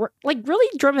really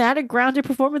dramatic, grounded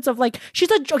performance of like she's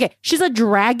a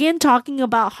dragon talking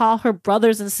about how her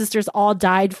brothers and sisters all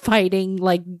died fighting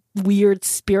like weird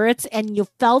spirits, and you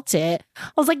felt it. I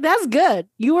was like, that's good.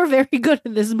 You were very good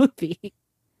in this movie.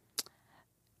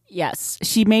 Yes,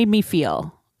 she made me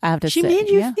feel. I have to She say, made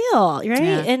you yeah. feel right,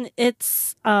 Yeah. and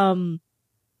it's and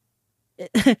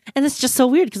it's just so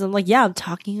weird because I'm like, yeah, I'm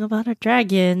talking about a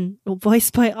dragon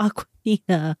voiced by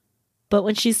Awkwafina, but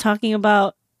when she's talking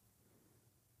about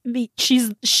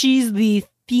she's the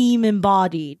theme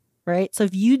embodied, right? So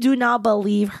if you do not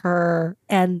believe her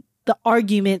and the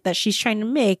argument that she's trying to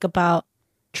make about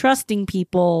trusting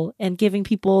people and giving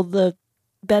people the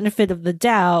benefit of the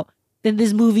doubt, then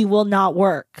this movie will not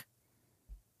work.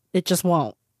 It just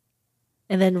won't.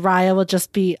 And then Raya will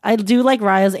just be, I do like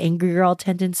Raya's angry girl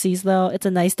tendencies though. It's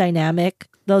a nice dynamic,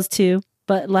 those two,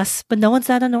 but no one's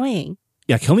that annoying.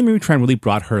 Yeah, Kelly Marie Tran really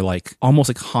brought her like almost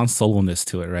like Han Solo-ness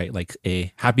to it, right? Like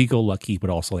a happy-go-lucky, but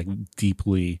also like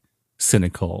deeply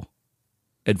cynical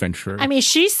adventurer. I mean,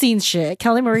 she's seen shit.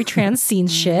 Kelly Marie Tran's seen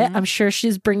shit. I'm sure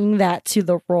she's bringing that to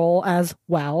the role as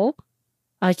well.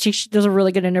 There's a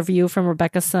really good interview from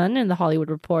Rebecca Sun in The Hollywood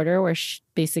Reporter where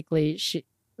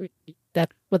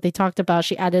that's what they talked about.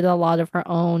 She added a lot of her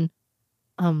own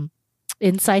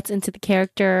insights into the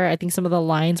character. I think some of the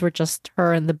lines were just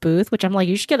her in the booth, which I'm like,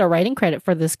 you should get a writing credit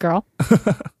for this, girl.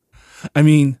 I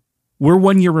mean, we're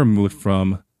 1 year removed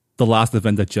from the last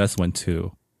event that Jess went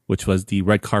to which was the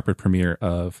red carpet premiere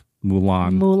of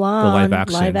Mulan, Mulan, the live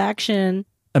action. Live action.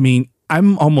 I mean,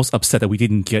 I'm almost upset that we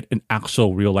didn't get an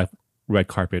actual real life red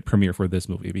carpet premiere for this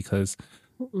movie because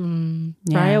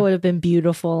Raya would have been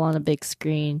beautiful on a big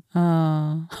screen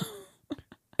and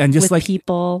just with like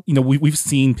people. you know, we've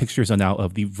seen pictures now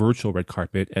of the virtual red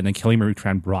carpet, and then Kelly Marie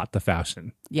Tran brought the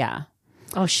fashion. Yeah.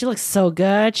 Oh, she looks so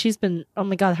good. She's been, oh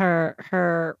my God,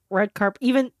 her red carpet,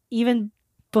 even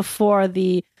before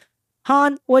the,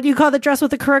 Han, what do you call the dress with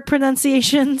the correct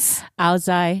pronunciations?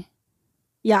 Aozai.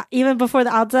 Yeah, even before the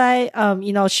outside,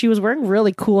 she was wearing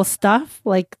really cool stuff.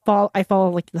 Like, I follow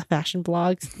like the fashion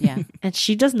blogs, Yeah. and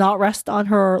she does not rest on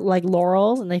her like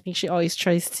laurels. And I think she always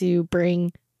tries to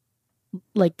bring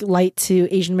like light to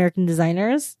Asian American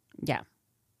designers. Yeah.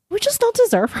 We just don't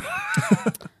deserve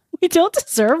her. We don't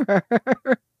deserve her.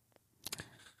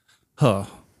 Huh.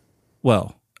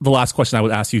 Well, the last question I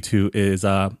would ask you two is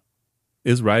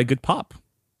Raya good pop?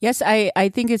 Yes, I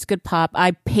think it's good pop.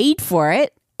 I paid for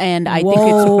it. And I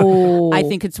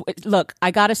think it's look,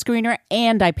 I got a screener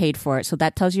and I paid for it. So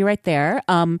that tells you right there.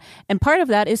 And part of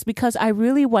that is because I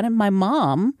really wanted my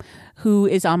mom, who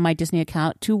is on my Disney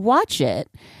account, to watch it.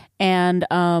 And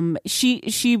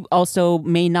she also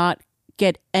may not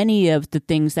get any of the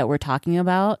things that we're talking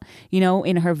about,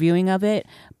 in her viewing of it.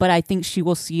 But I think she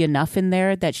will see enough in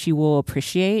there that she will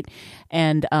appreciate.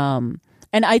 And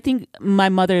I think my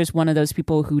mother is one of those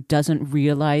people who doesn't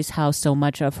realize how so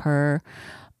much of her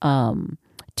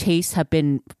tastes have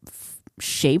been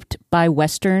shaped by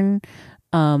Western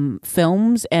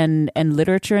films and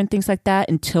literature and things like that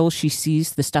until she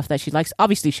sees the stuff that she likes.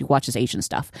 Obviously, she watches Asian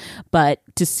stuff, but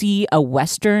to see a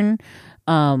Western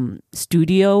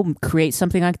studio create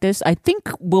something like this, I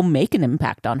think will make an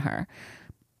impact on her.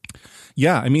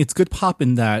 Yeah, I mean, it's good pop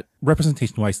in that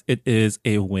representation-wise, it is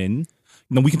a win.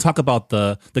 We can talk about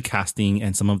the casting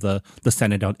and some of the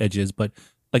sanded out edges, but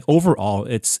like overall,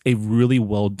 it's a really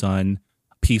well done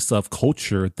piece of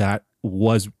culture that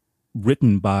was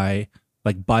written by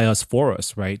us for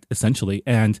us, right? Essentially.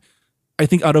 And I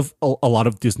think out of a lot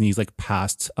of Disney's like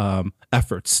past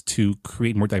efforts to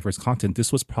create more diverse content,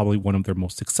 this was probably one of their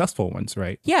most successful ones,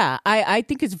 right? Yeah, I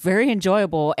think it's very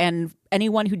enjoyable, and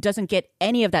anyone who doesn't get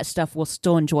any of that stuff will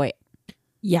still enjoy it.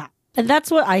 Yeah. And that's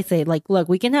what I say. Like, look,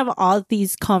 we can have all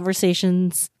these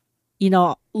conversations,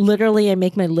 literally I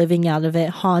make my living out of it,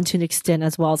 Han to an extent,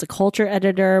 as well as a culture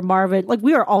editor, Marvin. Like,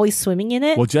 we are always swimming in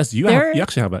it. Well, Jess, you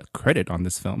actually have a credit on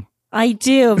this film. I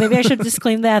do. Maybe I should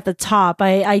disclaim that at the top.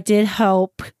 I did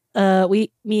help.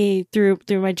 Through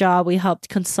my job, we helped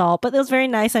consult, but it was very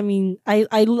nice. I mean, I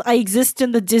exist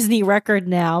in the Disney record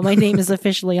now. My name is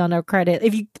officially on our credit.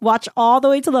 If you watch all the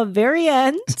way to the very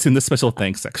end, it's in the special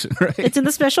thanks section, right? It's in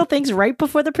the special thanks right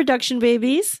before the production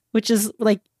babies, which is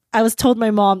like, I was told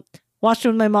my mom, watched it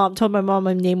with my mom, told my mom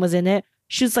my name was in it.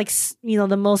 She was like,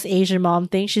 the most Asian mom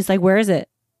thing. She's like, where is it?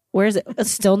 Where is it?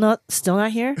 It's still not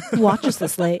here? Who watches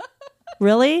this late?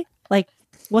 Really? Like,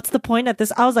 what's the point at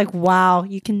this? I was like, wow,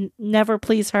 you can never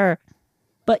please her.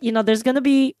 But there's gonna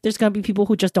be people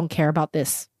who just don't care about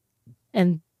this,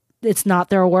 and it's not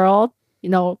their world.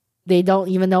 They don't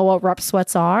even know what rep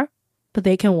sweats are, but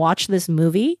they can watch this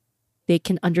movie. They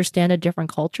can understand a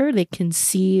different culture. They can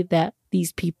see that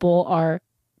these people are,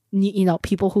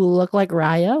 people who look like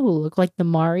Raya, who look like the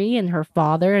Mari and her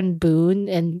father and Boone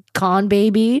and Khan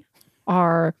Baby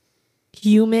are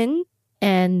human.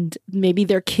 And maybe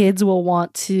their kids will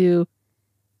want to,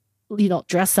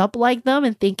 dress up like them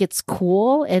and think it's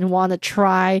cool and want to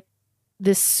try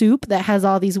this soup that has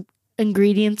all these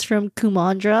ingredients from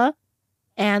Kumandra.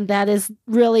 And that is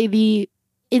really the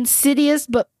insidious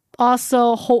but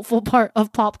also hopeful part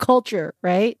of pop culture,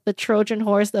 right? The Trojan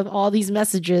horse of all these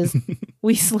messages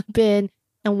we slip in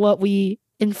and what we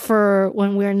infer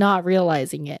when we're not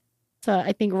realizing it. So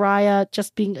I think Raya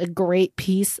just being a great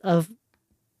piece of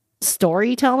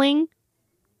storytelling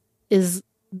is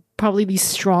probably the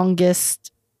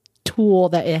strongest tool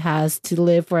that it has to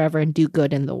live forever and do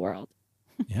good in the world.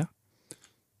 Yeah.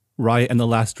 Raya and the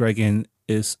Last Dragon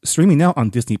is streaming now on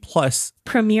Disney Plus.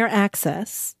 Premier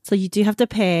access. So you do have to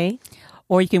pay.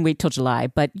 Or you can wait till July.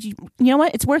 But you know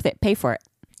what? It's worth it. Pay for it.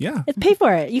 Yeah. Pay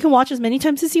for it. You can watch as many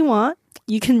times as you want.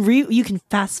 You can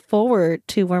fast forward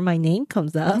to where my name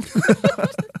comes up.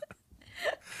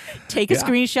 Take a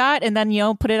screenshot and then,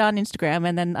 put it on Instagram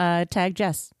and then tag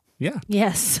Jess. Yeah.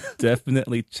 Yes.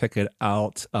 Definitely check it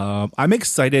out. I'm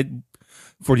excited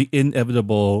for the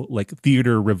inevitable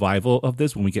theater revival of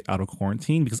this when we get out of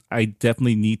quarantine, because I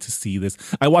definitely need to see this.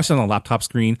 I watched it on a laptop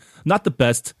screen. Not the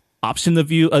best option to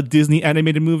view a Disney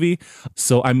animated movie.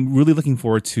 So I'm really looking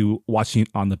forward to watching it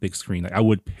on the big screen. I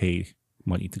would pay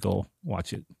money to go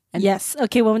watch it Yes.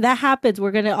 Okay, when that happens,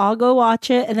 we're going to all go watch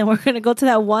it, and then we're going to go to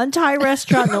that one Thai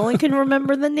restaurant no one can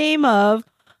remember the name of.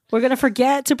 We're going to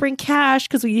forget to bring cash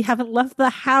because we haven't left the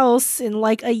house in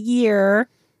like a year,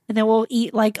 and then we'll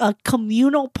eat like a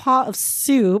communal pot of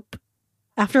soup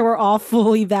after we're all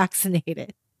fully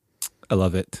vaccinated. I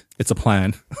love it. It's a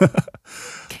plan.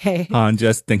 Okay.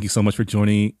 Jess, thank you so much for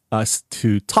joining us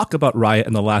to talk about Raya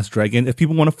and the Last Dragon. If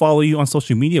people want to follow you on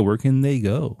social media, where can they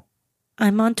go?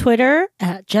 I'm on Twitter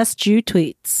at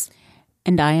JustJewTweets.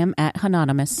 And I am at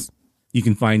Hanonymous. You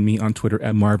can find me on Twitter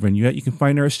at Marvin Yuet. You can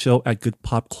find our show at Good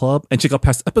Pop Club and check out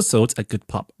past episodes at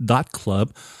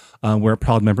goodpop.club. We're a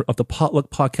proud member of the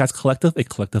Potluck Podcast Collective, a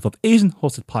collective of Asian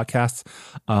hosted podcasts.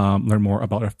 Learn more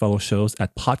about our fellow shows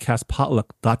at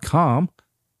podcastpotluck.com.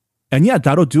 And yeah,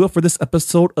 that'll do it for this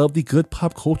episode of the Good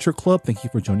Pop Culture Club. Thank you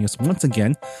for joining us once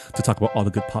again to talk about all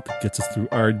the good pop that gets us through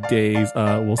our days.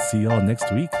 We'll see y'all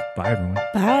next week. Bye, everyone.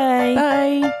 Bye.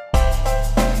 Bye.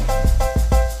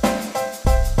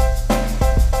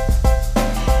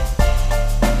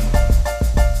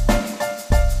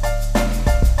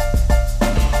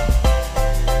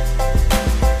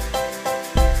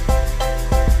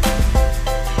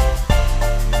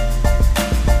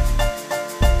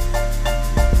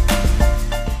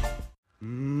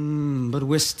 But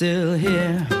we're still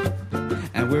here,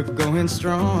 and we're going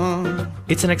strong.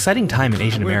 It's an exciting time in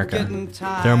Asian America.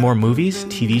 There are more movies,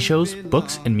 TV shows,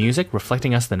 books, and music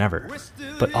reflecting us than ever.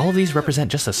 But all of these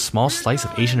represent just a small slice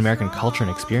of Asian American culture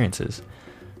and experiences.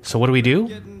 So what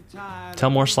do? Tell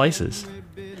more slices.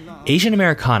 Asian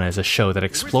Americana is a show that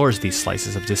explores these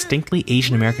slices of distinctly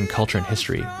Asian American culture and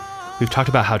history. We've talked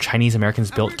about how Chinese Americans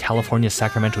built California's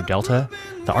Sacramento Delta,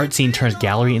 the art scene turns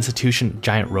gallery institution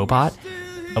Giant Robot,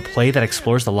 a play that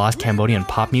explores the lost Cambodian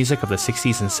pop music of the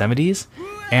 60s and 70s,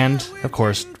 and, of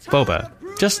course, boba,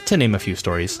 just to name a few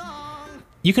stories.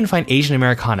 You can find Asian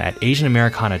Americana at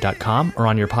asianamericana.com or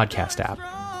on your podcast app.